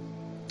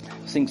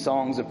 sing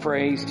songs of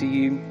praise to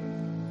you,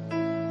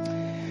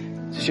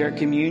 to share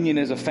communion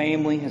as a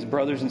family, as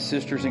brothers and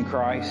sisters in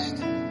Christ,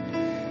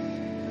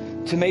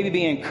 to maybe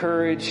be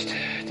encouraged,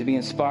 to be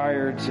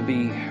inspired, to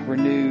be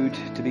renewed,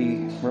 to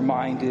be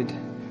reminded.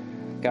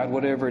 God,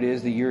 whatever it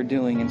is that you're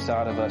doing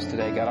inside of us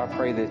today, God, I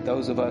pray that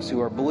those of us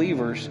who are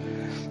believers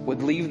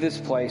would leave this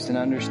place and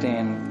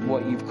understand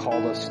what you've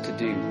called us to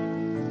do,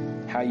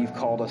 how you've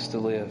called us to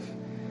live.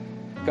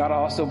 God, I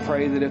also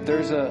pray that if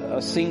there's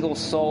a single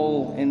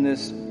soul in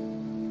this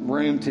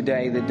room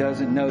today that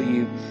doesn't know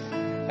you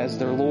as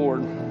their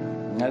Lord,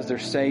 as their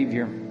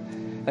Savior,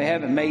 they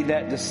haven't made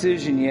that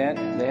decision yet,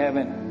 they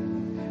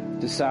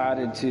haven't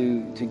decided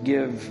to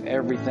give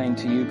everything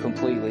to you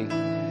completely,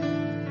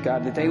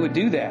 God, that they would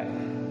do that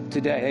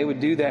today. They would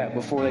do that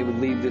before they would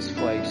leave this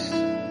place.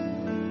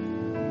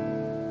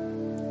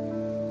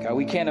 God,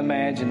 we can't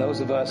imagine, those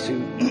of us who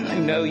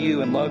know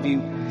you and love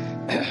you,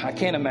 I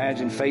can't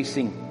imagine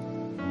facing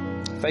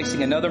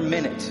another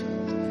minute,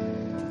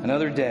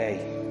 another day,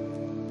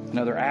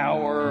 another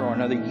hour, or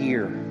another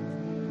year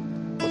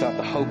without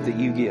the hope that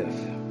you give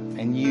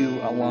and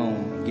you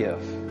alone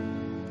give.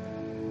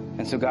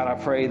 And so, God, I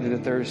pray that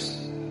if there's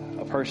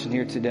a person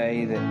here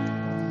today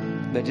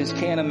that just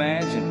can't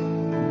imagine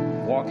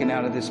walking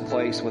out of this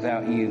place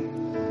without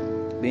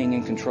you being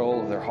in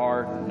control of their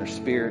heart and their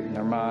spirit and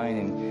their mind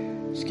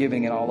and just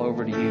giving it all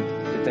over to you,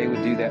 that they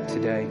would do that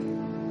today.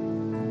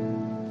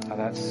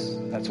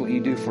 That's what you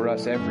do for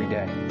us every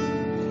day.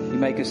 You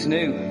make us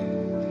new.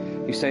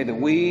 You say that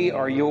we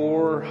are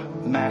your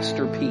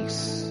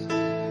masterpiece,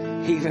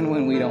 even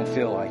when we don't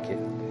feel like it.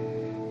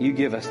 You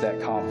give us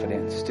that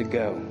confidence to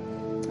go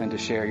and to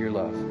share your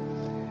love.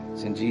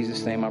 It's in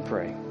Jesus' name I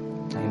pray.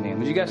 Amen.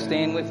 Would you guys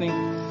stand with me?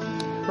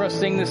 We're going to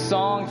sing this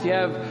song. If you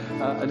have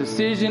a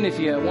decision, if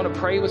you want to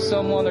pray with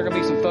someone, there are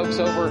going to be some folks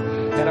over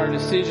at our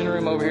decision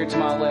room over here to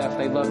my left.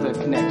 They'd love to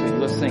connect with you.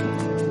 Let's sing.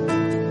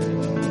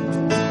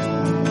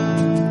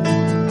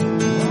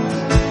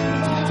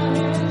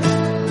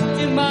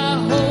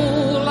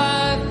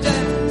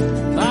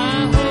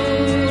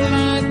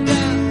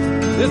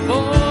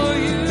 Before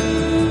you,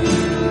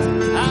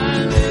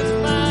 I lift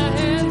my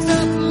hands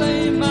up,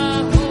 lay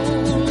my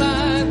whole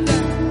life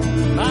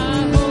down.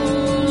 My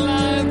whole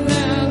life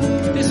now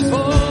is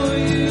for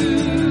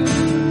you.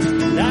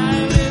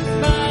 I lift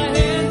my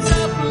hands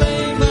up,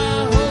 lay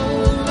my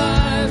whole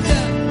life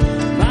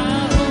down. My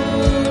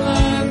whole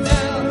life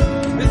down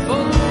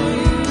before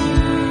you.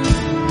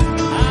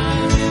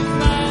 I lift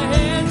my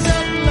hands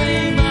up,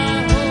 lay my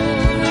whole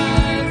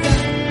life down.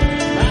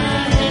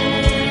 My whole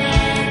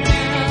life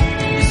down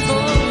is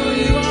for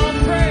you.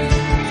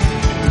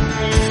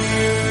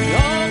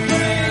 All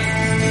praise,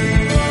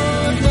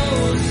 Lord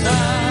Most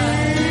High.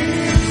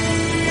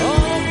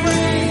 All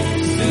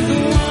praise to the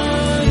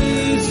one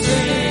who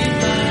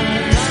saved my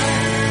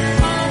life.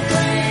 All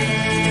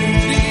praise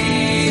to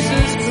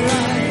Jesus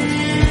Christ,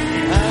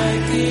 my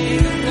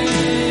King of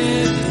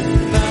heaven,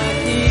 my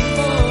King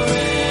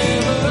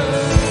forever.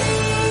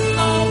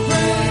 All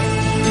praise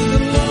to the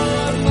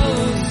Lord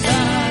Most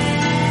High.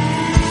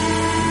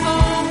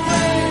 All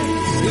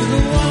praise to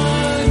the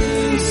one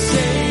who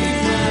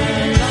saved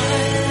my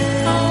life.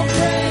 All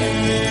praise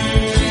to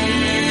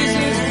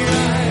Jesus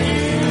Christ,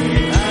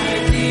 my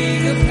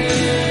King of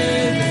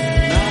heaven,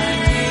 my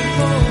King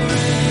forever.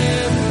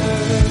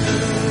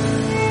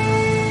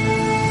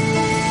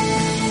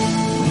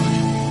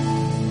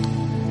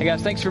 Hey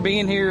guys, thanks for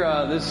being here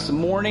this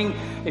morning.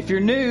 If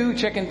you're new,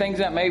 checking things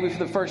out maybe for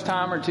the first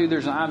time or two,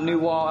 there's an I'm New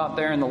wall out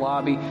there in the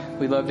lobby.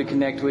 We'd love to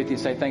connect with you.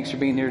 Say thanks for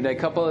being here today. A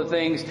couple of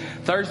things.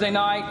 Thursday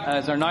night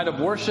is our night of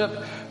worship.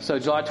 So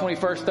July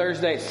 21st,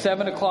 Thursday at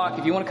 7 o'clock.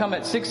 If you want to come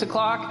at 6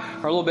 o'clock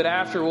or a little bit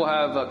after, we'll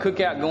have a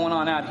cookout going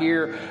on out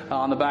here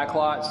on the back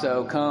lot.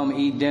 So come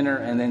eat dinner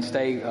and then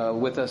stay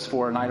with us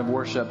for a night of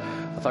worship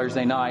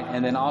Thursday night.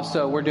 And then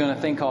also we're doing a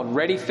thing called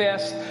Ready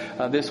Fest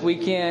this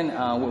weekend.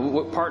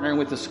 We're partnering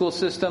with the school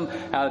system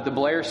out at the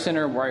Blair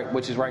Center,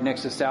 which is right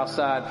next to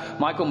Southside.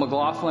 Michael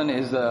McLaughlin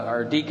is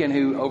our deacon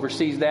who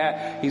oversees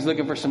that. He's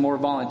looking for some more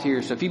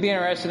volunteers. So if you'd be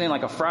interested in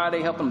like a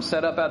Friday helping them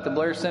set up at the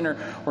Blair Center,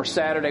 or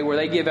Saturday where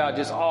they give out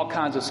just all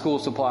kinds of school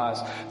supplies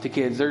to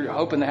kids. They're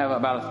hoping to have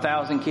about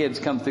 1,000 kids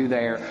come through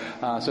there.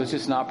 So it's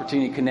just an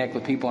opportunity to connect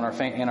with people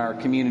in our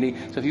community.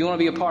 So if you want to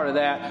be a part of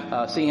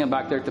that, see him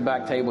back there at the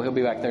back table. He'll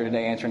be back there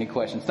today answer any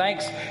questions.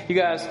 Thanks, you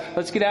guys.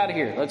 Let's get out of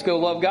here. Let's go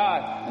love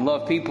God and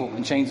love people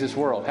and change this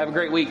world. Have a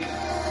great week.